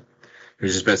home that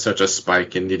there's just been such a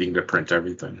spike in needing to print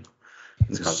everything.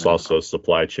 There's also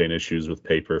supply chain issues with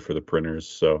paper for the printers,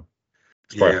 so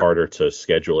it's probably harder to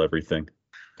schedule everything.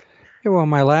 Yeah, well,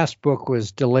 my last book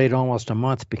was delayed almost a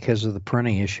month because of the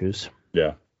printing issues.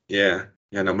 Yeah.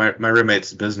 No, my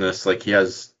roommate's business, like, he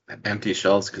has empty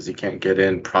shelves because he can't get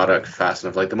in product fast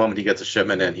enough. Like, the moment he gets a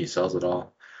shipment in, he sells it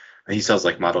all. And he sells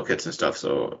like model kits and stuff,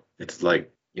 so it's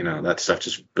like, that stuff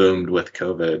just boomed with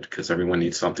COVID because everyone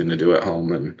needs something to do at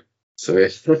home. And so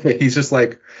he's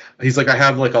like, I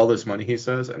have like all this money, he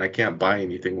says, and I can't buy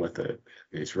anything with it.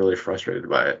 He's really frustrated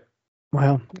by it.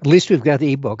 Well, at least we've got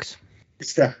the ebooks.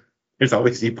 Yeah, there's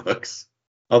always ebooks.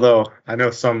 Although I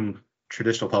know some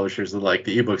traditional publishers that like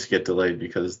the ebooks get delayed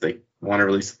because they want to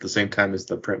release at the same time as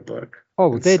the print book.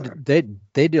 Oh, they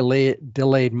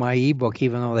delayed my ebook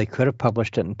even though they could have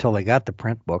published it until they got the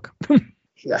print book.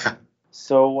 Yeah.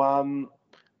 So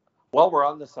while we're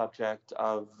on the subject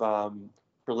of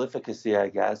prolificacy, I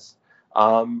guess,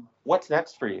 what's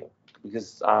next for you?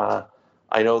 Because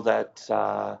I know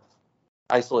that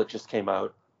Isolate just came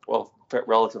out, well,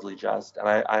 relatively just, and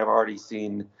I have already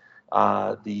seen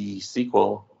the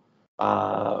sequel,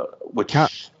 which,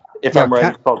 if I'm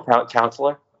right, it's called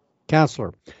Counselor.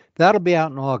 Counselor. That'll be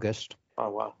out in August. Oh,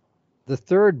 wow. The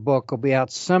third book will be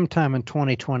out sometime in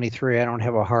 2023. I don't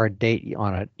have a hard date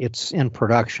on it. It's in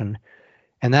production,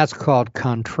 and that's called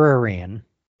Contrarian.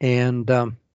 And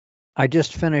I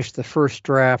just finished the first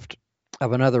draft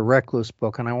of another Recluse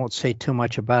book, and I won't say too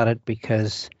much about it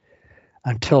because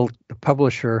until the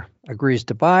publisher agrees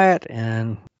to buy it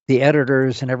and the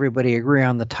editors and everybody agree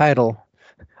on the title,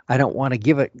 I don't want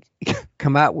to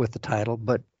come out with the title,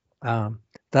 but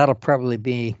that'll probably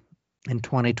be in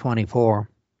 2024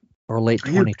 or late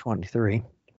 2023. Are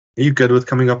you good with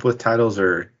coming up with titles,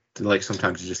 or like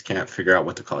sometimes you just can't figure out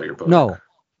what to call your book?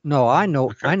 No, I know.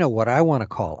 Okay. I know what I want to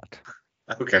call it.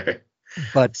 Okay.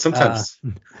 But sometimes,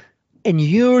 and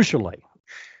usually,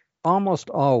 almost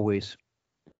always,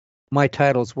 my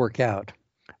titles work out.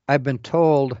 I've been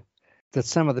told that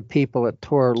some of the people at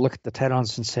Tor look at the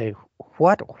titles and say,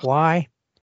 "What? Why?"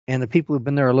 And the people who've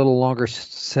been there a little longer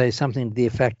say something to the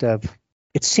effect of,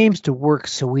 "It seems to work,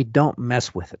 so we don't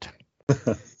mess with it."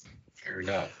 Fair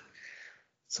enough.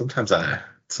 Sometimes I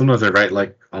write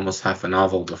like almost half a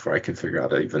novel before I can figure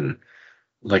out even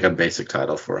like a basic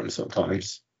title for them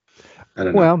sometimes. I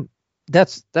don't know. Well,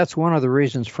 that's one of the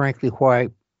reasons, frankly, why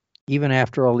even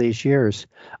after all these years,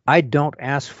 I don't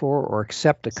ask for or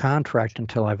accept a contract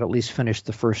until I've at least finished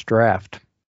the first draft.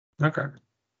 Okay.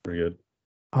 Very good.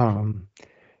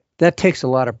 That takes a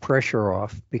lot of pressure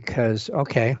off because,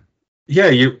 okay. Yeah,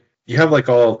 you have like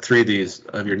all 3 of these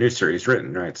of your new series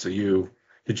written, right? So you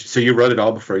So you wrote it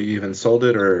all before you even sold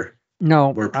it, or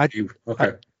No,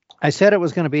 okay? I said it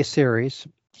was going to be a series.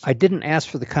 I didn't ask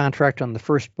for the contract on the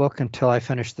first book until I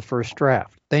finished the first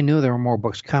draft. They knew there were more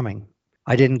books coming.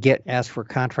 I didn't get asked for a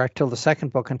contract till the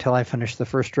second book until I finished the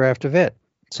first draft of it.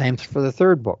 Same for the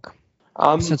third book.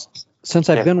 Since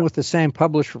I've been with the same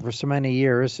publisher for so many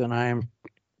years, and I am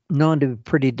known to be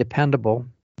pretty dependable,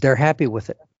 they're happy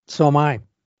with it. So am I.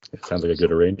 It sounds like a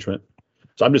good arrangement.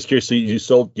 So I'm just curious.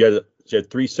 So you had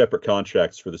 3 separate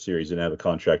contracts for the series. You didn't have a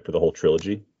contract for the whole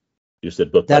trilogy. You just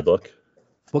did book by book.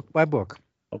 Book by book.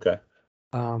 Okay.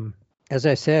 As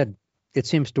I said, it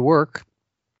seems to work.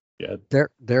 Yeah.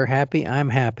 They're happy. I'm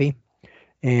happy,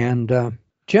 and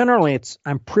generally,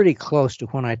 I'm pretty close to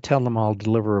when I tell them I'll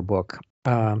deliver a book.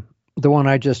 The one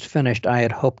I just finished, I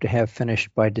had hoped to have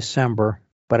finished by December,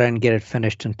 but I didn't get it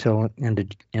finished until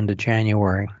into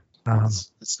January.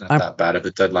 It's not that bad of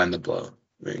a deadline to blow.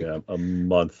 Yeah, a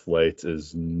month late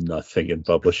is nothing in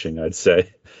publishing, I'd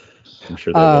say. I'm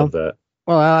sure they love that.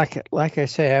 Well, like I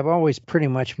say, I've always pretty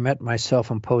much met my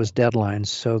self-imposed deadlines,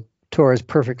 so Tor is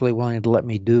perfectly willing to let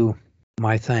me do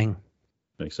my thing.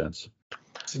 Makes sense.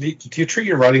 So do you treat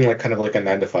your writing like kind of like a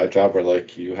 9-to-5 job, or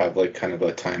like you have like kind of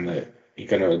a time that you're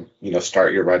gonna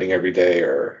start your writing every day,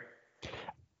 or?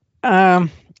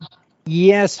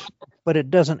 Yes, but it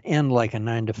doesn't end like a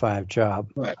 9-to-5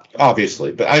 job. Right.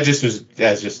 Obviously, but I just was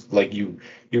as just like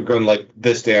you're going like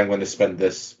this day I'm going to spend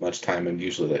this much time, and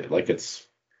usually like it's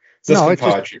how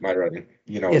I treat my writing.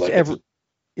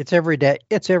 It's every day.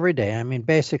 It's every day. I mean,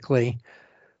 basically,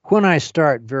 when I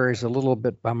start varies a little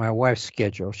bit by my wife's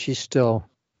schedule. She's still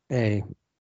a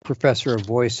professor of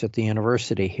voice at the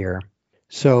university here.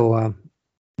 So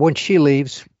when she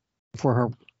leaves for her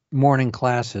morning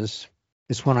classes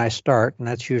is when I start, and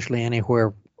that's usually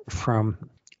anywhere from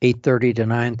 8:30 to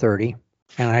 9:30.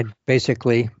 And I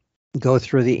basically go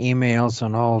through the emails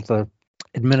and all the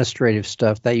administrative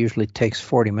stuff. That usually takes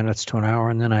 40 minutes to an hour,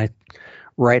 and then I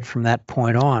write from that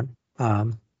point on,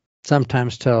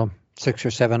 sometimes till 6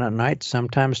 or 7 at night,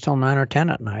 sometimes till 9 or 10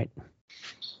 at night.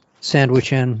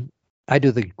 Sandwich in, I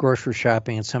do the grocery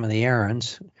shopping and some of the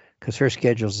errands, because her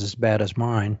schedule's as bad as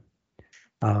mine.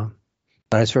 But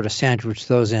I sort of sandwich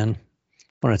those in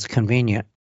when it's convenient.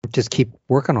 Just keep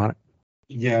working on it.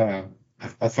 Yeah,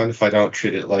 I find if I don't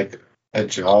treat it like a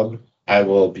job, I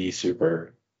will be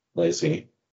super lazy.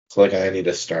 So like I need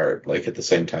to start like at the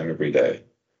same time every day,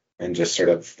 and just sort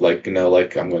of like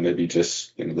like I'm going to be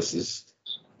just this is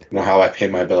how I pay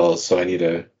my bills, so I need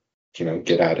to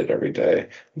get at it every day.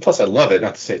 And plus, I love it.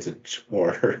 Not to say it's a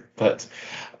chore, but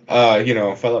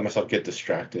if I let myself get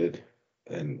distracted,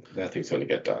 then nothing's going to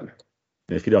get done.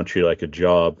 And if you don't treat it like a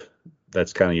job,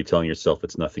 that's kind of you telling yourself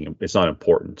it's not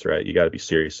important, right? You got to be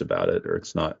serious about it, or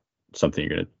it's not something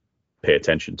you're going to pay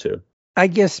attention to. I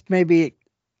guess maybe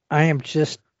I am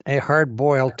just a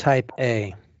hard-boiled type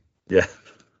A. Yeah.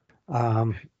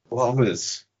 Well, it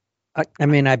is. I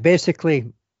mean, I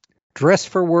basically dress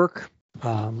for work.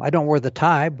 I don't wear the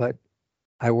tie, but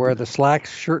I wear the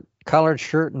slacks, collared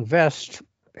shirt, and vest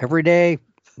every day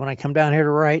when I come down here to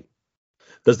write.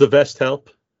 Does the vest help?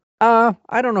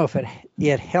 I don't know if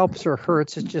it helps or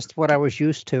hurts. It's just what I was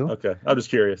used to. Okay, I'm just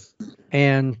curious.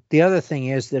 And the other thing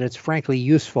is that it's frankly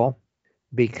useful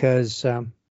because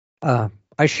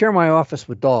I share my office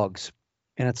with dogs,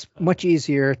 and it's much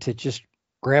easier to just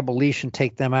grab a leash and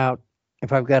take them out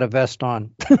if I've got a vest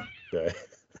on. Okay.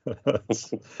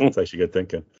 That's actually good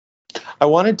thinking. I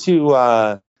wanted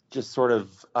to just sort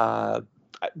of,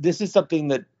 this is something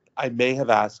that I may have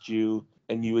asked you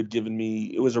and you had given me.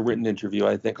 It was a written interview,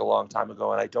 I think, a long time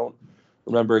ago, and I don't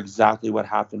remember exactly what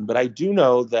happened, but I do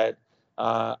know that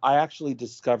I actually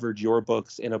discovered your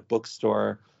books in a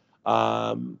bookstore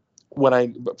from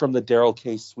the Daryl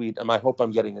K. Sweet, and I hope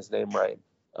I'm getting his name right.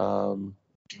 Daryl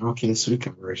K. Sweet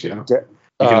covers, yeah. You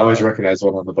can always recognize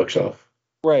one on the bookshelf.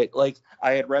 Right, like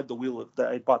I had read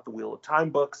I bought the Wheel of Time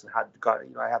books and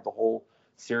I had the whole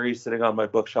series sitting on my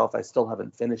bookshelf. I still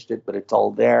haven't finished it, but it's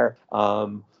all there.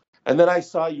 And then I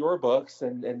saw your books,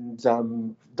 and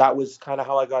that was kind of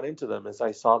how I got into them. As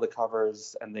I saw the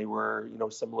covers, and they were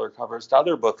similar covers to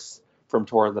other books from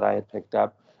Tor that I had picked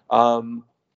up.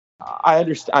 I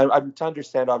understand. I'm to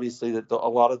understand, obviously, that a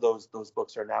lot of those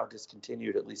books are now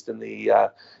discontinued, at least in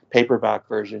the paperback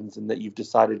versions, and that you've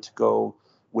decided to go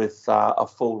with a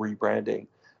full rebranding.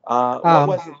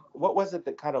 What was it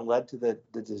that kind of led to the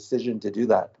decision to do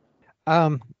that?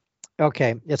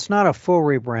 Okay, it's not a full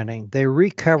rebranding. They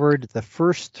recovered the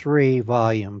first 3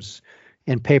 volumes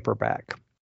in paperback.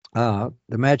 The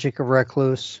Magic of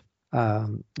Recluse,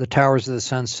 The Towers of the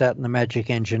Sunset, and The Magic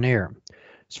Engineer.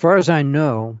 As far as I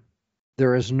know,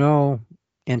 there is no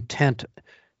intent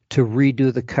to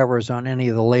redo the covers on any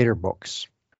of the later books.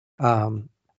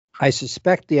 I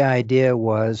suspect the idea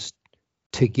was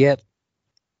to get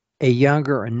a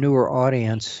younger and newer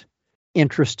audience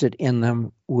interested in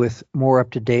them with more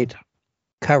up-to-date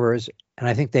covers. And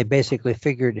I think they basically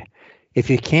figured if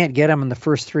you can't get them in the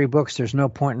first 3 books, there's no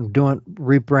point in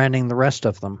rebranding the rest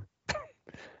of them.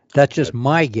 That's just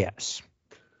my guess.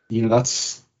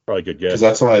 That's probably a good guess. Because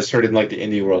that's why I started in like the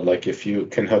indie world. Like if you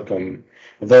can hook them,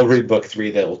 if they'll read book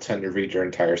 3, they will tend to read your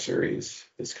entire series.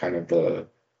 Is kind of the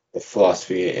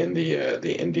philosophy in the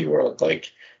indie world.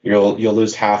 Like you'll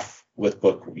lose half with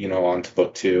book, on to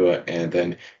book 2, and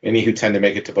then any who tend to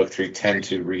make it to book 3 tend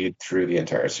to read through the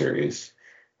entire series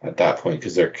at that point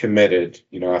because they're committed.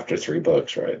 After 3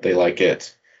 books, right? They like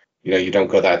it. You don't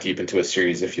go that deep into a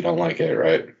series if you don't like it,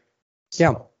 right? So,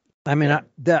 yeah. I mean,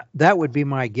 that would be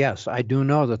my guess. I do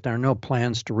know that there are no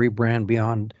plans to rebrand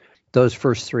beyond those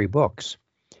first 3 books.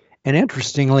 And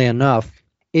interestingly enough,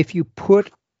 if you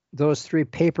put those 3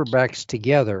 paperbacks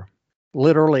together,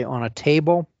 literally on a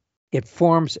table, it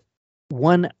forms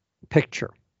one picture.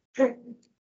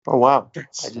 Oh wow!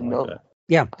 I didn't know that.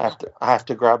 Yeah, I have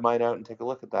to grab mine out and take a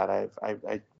look at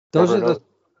that.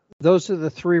 Those are the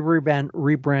 3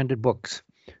 rebranded books.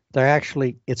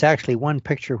 It's actually one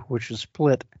picture which is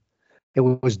split. It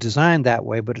was designed that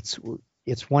way, but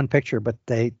it's one picture. But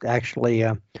they actually,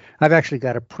 I've actually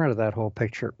got a print of that whole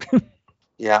picture.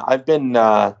 Yeah, I've been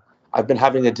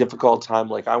having a difficult time.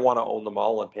 Like I want to own them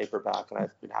all in paperback, and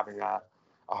I've been having a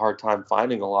hard time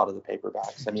finding a lot of the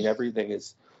paperbacks. I mean, everything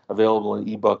is available in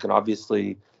ebook, and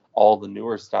obviously all the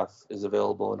newer stuff is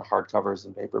available in hardcovers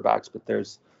and paperbacks. But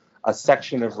there's a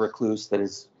section of Recluse that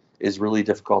is really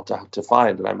difficult to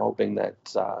find, and I'm hoping that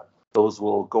those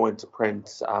will go into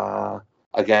print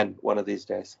again one of these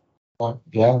days. Well,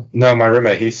 yeah. No, my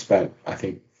roommate, he spent I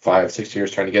think 5-6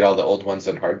 years trying to get all the old ones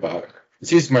in hardback.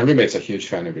 My roommate's a huge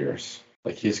fan of yours.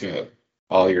 Like he's got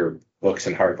all your books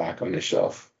in hardback on his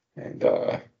shelf. And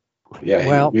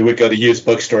we would go to used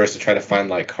bookstores to try to find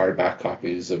like hardback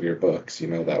copies of your books,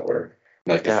 that were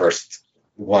like the first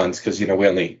ones, because we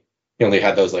only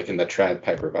had those like in the trad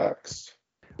paperbacks.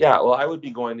 Yeah, well, I would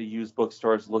be going to used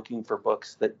bookstores looking for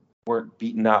books that weren't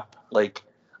beaten up. Like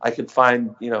I could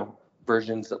find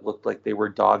versions that looked like they were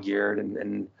dog-eared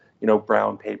and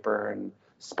brown paper and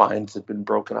spines had been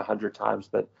broken 100 times,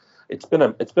 but it's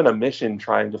been a mission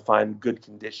trying to find good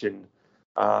condition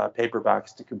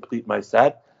paperbacks to complete my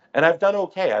set, and I've done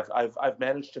okay. I've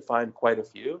managed to find quite a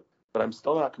few, but I'm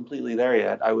still not completely there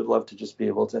yet. I would love to just be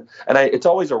able to, and it's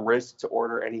always a risk to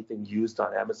order anything used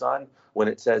on Amazon when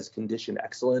it says condition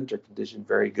excellent or condition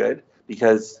very good,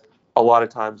 because a lot of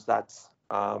times that's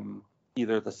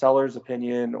either the seller's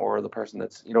opinion or the person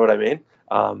that's, you know what I mean?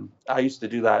 I used to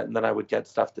do that, and then I would get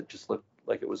stuff that just looked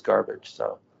like it was garbage,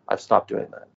 so I've stopped doing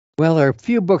that. Well, there are a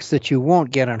few books that you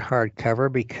won't get on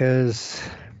hardcover because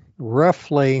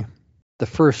roughly the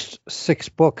first 6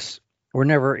 books were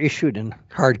never issued in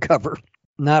hardcover.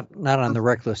 Not on the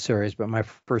Recluse series, but my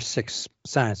first 6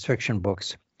 science fiction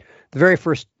books. The very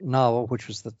first novel, which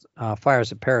was the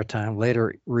Fires of Paratime,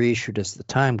 later reissued as The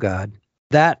Time God,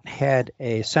 that had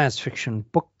a science fiction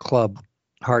book club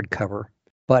hardcover,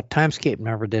 but Timescape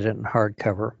never did it in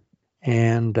hardcover.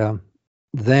 And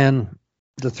then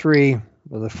the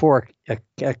 4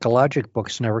 ecologic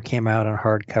books never came out on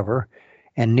hardcover,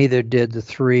 and neither did the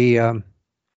 3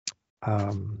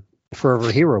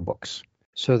 Forever Hero books.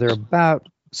 So there are about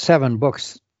 7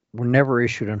 books were never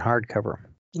issued in hardcover.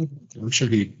 I'm sure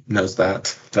he knows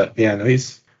that. But yeah, no,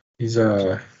 he's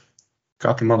got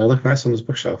them all. They look nice on his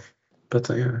bookshelf. But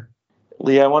yeah.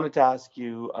 Lee, I wanted to ask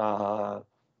you. I'm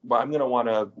going to want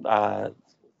to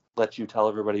let you tell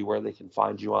everybody where they can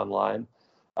find you online,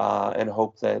 and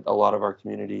hope that a lot of our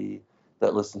community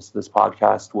that listens to this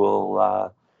podcast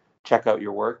will check out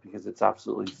your work, because it's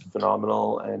absolutely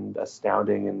phenomenal and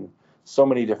astounding in so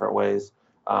many different ways.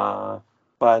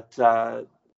 But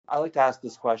I like to ask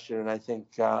this question, and I think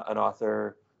an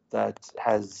author that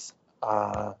has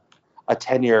a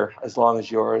tenure as long as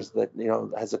yours, that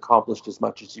has accomplished as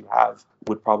much as you have,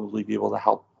 would probably be able to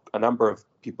help a number of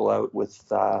people out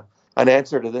with an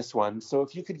answer to this one. So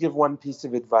if you could give one piece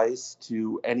of advice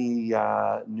to any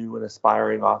new and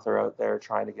aspiring author out there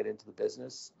trying to get into the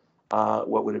business,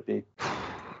 what would it be?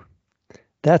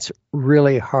 That's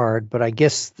really hard, but I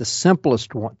guess the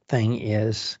simplest thing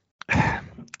is,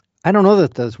 I don't know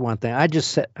that there's one thing. I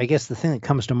guess the thing that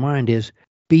comes to mind is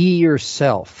be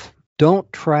yourself.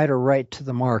 Don't try to write to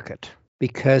the market,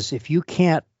 because if you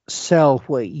can't sell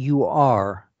what you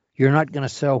are, you're not going to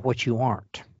sell what you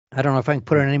aren't. I don't know if I can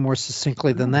put it any more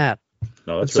succinctly than that.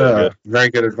 No, that's really good. Very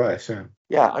good advice. Yeah.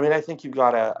 Yeah, I mean, I think you've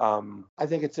got to. I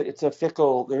think it's a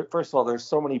fickle. First of all, there's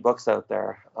so many books out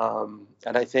there,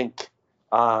 and I think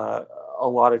a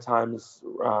lot of times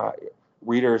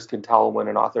readers can tell when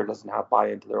an author doesn't have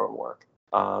buy-in to their own work.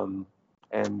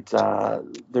 And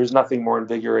there's nothing more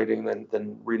invigorating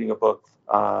than reading a book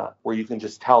where you can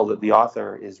just tell that the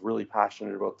author is really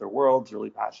passionate about their worlds, really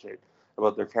passionate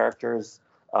about their characters,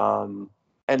 and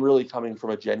really coming from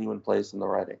a genuine place in the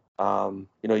writing.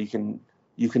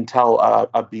 You can tell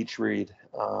a beach read.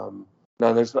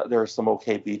 Now there are some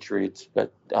okay beach reads,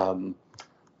 but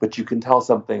you can tell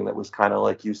something that was kind of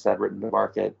like you said, written to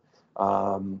market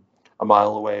a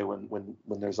mile away when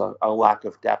there's a lack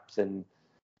of depth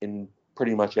in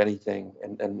pretty much anything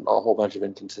and a whole bunch of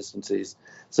inconsistencies.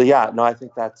 So yeah, no, I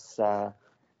think that's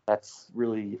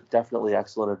really definitely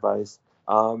excellent advice.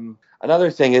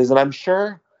 Another thing is, and I'm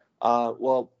sure,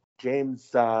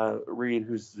 James Reid,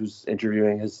 who's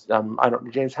interviewing, his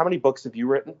James, how many books have you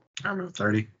written? Around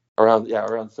 30.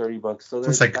 Around 30 books. So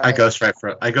there's it's like I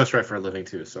ghostwrite for a living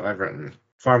too, so I've written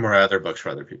far more other books for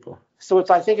other people. So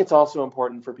I think it's also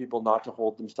important for people not to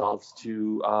hold themselves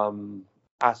to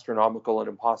astronomical and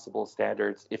impossible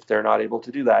standards if they're not able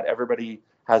to do that. Everybody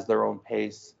has their own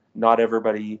pace. Not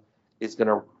everybody is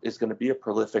gonna be a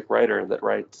prolific writer that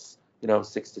writes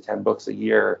 6 to 10 books a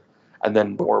year and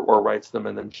then or writes them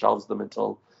and then shelves them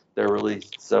until they're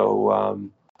released. So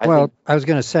I was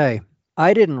going to say,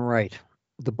 I didn't write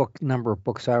the number of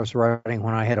books I was writing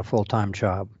when I had a full-time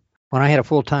job. When I had a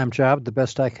full-time job, the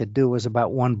best I could do was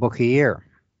about 1 book a year.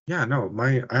 Yeah, no,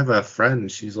 I have a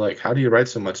friend. She's like, "How do you write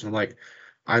so much?" And I'm like,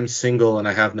 "I'm single and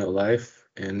I have no life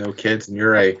and no kids, and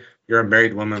you're a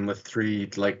married woman with 3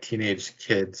 like teenage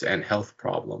kids and health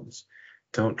problems.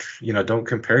 Don't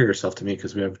compare yourself to me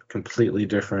because we have completely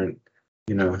different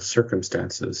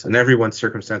circumstances, and everyone's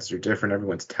circumstances are different.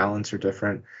 Everyone's talents are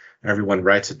different. Everyone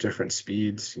writes at different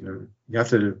speeds. You have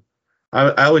to.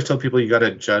 I always tell people you got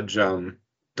to judge.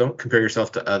 Don't compare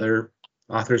yourself to other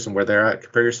authors and where they're at.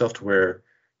 Compare yourself to where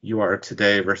you are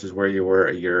today versus where you were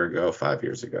a year ago, 5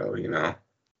 years ago.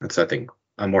 That's, I think,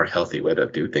 a more healthy way to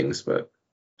do things, but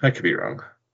I could be wrong.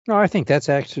 No, I think that's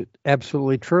actually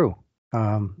absolutely true.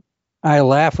 I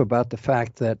laugh about the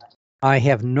fact that I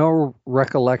have no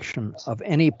recollection of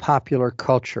any popular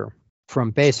culture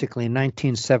from basically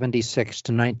 1976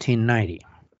 to 1990,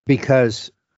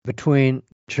 because between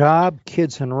job,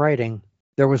 kids, and writing,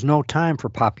 there was no time for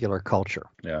popular culture.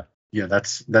 Yeah,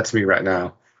 that's me right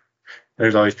now.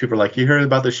 There's always people like, "You heard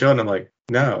about the show?" And I'm like,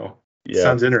 "No." Yeah.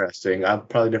 Sounds interesting. I'll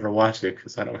probably never watch it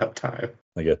because I don't have time.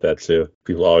 I get that too.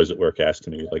 People always at work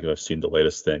asking me, like, if I've seen the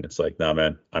latest thing. It's like, nah,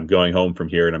 man, I'm going home from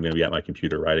here and I'm going to be at my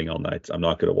computer writing all night. I'm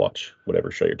not going to watch whatever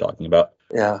show you're talking about.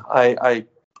 Yeah,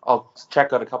 I'll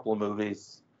check out a couple of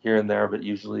movies here and there, but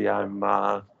usually I'm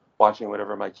watching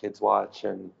whatever my kids watch.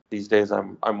 And these days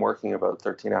I'm working about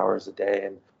 13 hours a day.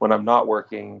 And when I'm not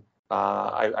working,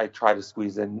 I try to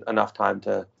squeeze in enough time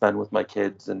to spend with my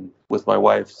kids and with my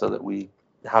wife so that we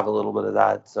have a little bit of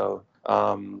that. So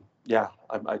yeah,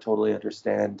 I totally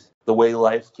understand the way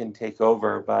life can take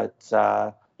over, but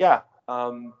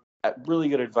really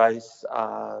good advice.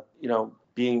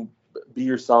 Be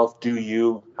yourself, do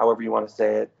you, however you want to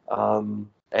say it,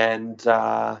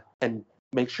 and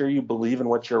make sure you believe in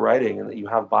what you're writing and that you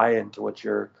have buy-in to what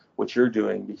you're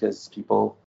doing, because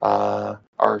people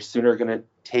are sooner going to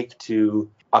take to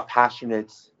a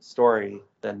passionate story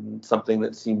than something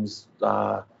that seems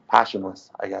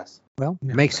passionless, I guess. Well,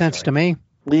 makes sense to me.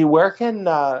 Lee, where can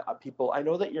people? I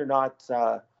know that you're not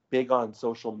big on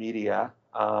social media.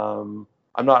 I'm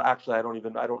not actually. I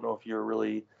don't know if you're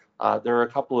really. There are a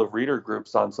couple of reader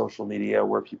groups on social media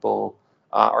where people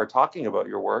are talking about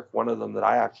your work. One of them that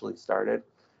I actually started,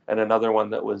 and another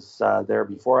one that was there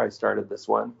before I started this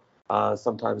one.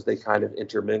 Sometimes they kind of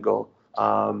intermingle.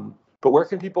 But where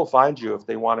can people find you if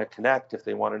they want to connect, if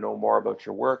they want to know more about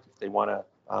your work, if they want to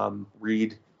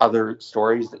read other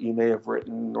stories that you may have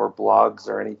written or blogs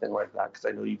or anything like that? Because I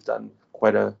know you've done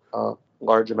quite a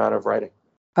large amount of writing.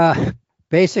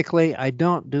 Basically, I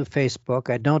don't do Facebook.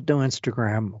 I don't do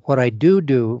Instagram. What I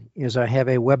do is I have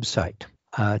a website.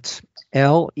 It's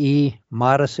L.E.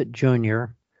 Modesitt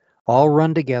Jr., all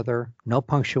run together, no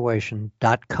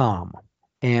punctuation.com.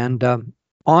 And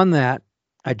on that,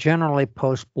 I generally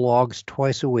post blogs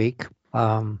twice a week.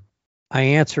 I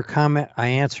answer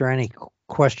any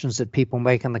questions that people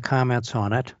make in the comments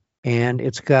on it, and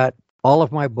it's got all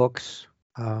of my books,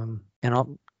 and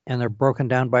they're broken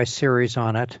down by series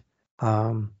on it.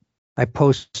 I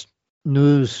post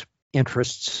news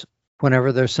interests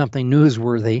whenever there's something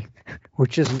newsworthy,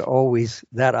 which isn't always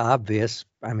that obvious.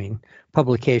 I mean,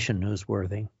 publication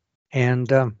newsworthy,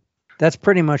 and that's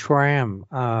pretty much where I am.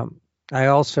 I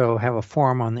also have a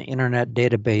forum on the internet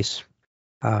database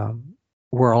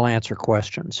where I'll answer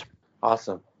questions.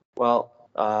 Awesome. Well,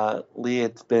 Lee,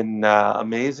 it's been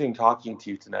amazing talking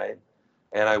to you tonight,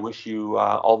 and I wish you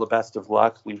all the best of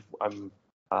luck. I'm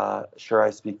sure I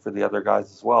speak for the other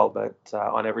guys as well, but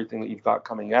on everything that you've got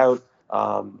coming out,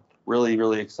 really,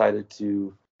 really excited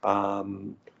to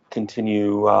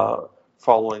continue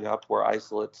following up where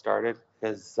Isolate started,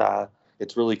 because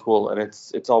it's really cool, and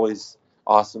it's always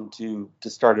awesome to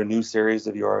start a new series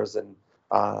of yours and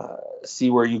see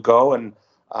where you go and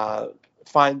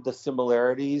find the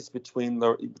similarities between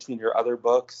your other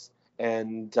books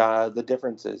and the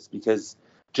differences, because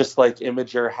just like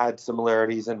Imager had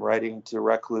similarities in writing to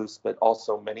Recluse, but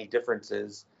also many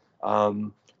differences,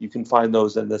 you can find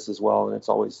those in this as well, and it's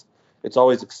always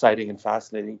exciting and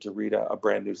fascinating to read a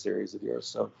brand new series of yours.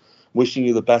 So wishing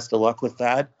you the best of luck with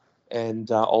that,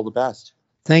 and all the best.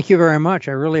 Thank you very much.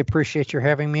 I really appreciate your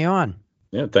having me on.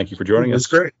 Yeah, thank you for joining us. That's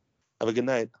great. Have a good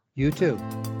night. You too.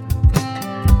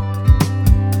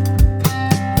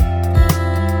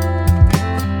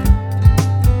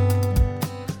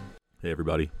 Hey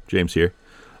everybody, James here.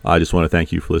 I just want to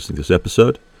thank you for listening to this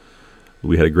episode.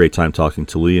 We had a great time talking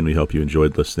to Lee, and we hope you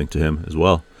enjoyed listening to him as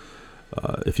well.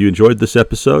 If you enjoyed this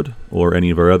episode or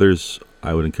any of our others,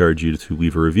 I would encourage you to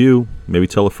leave a review, maybe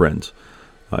tell a friend.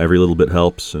 Every little bit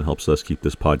helps and helps us keep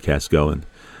this podcast going.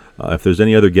 If there's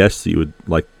any other guests that you would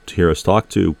like to hear us talk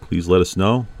to, please let us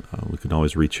know. We can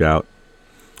always reach out,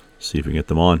 see if we can get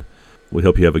them on. We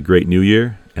hope you have a great new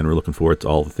year, and we're looking forward to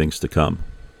all the things to come.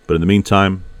 But in the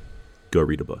meantime, go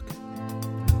read a book.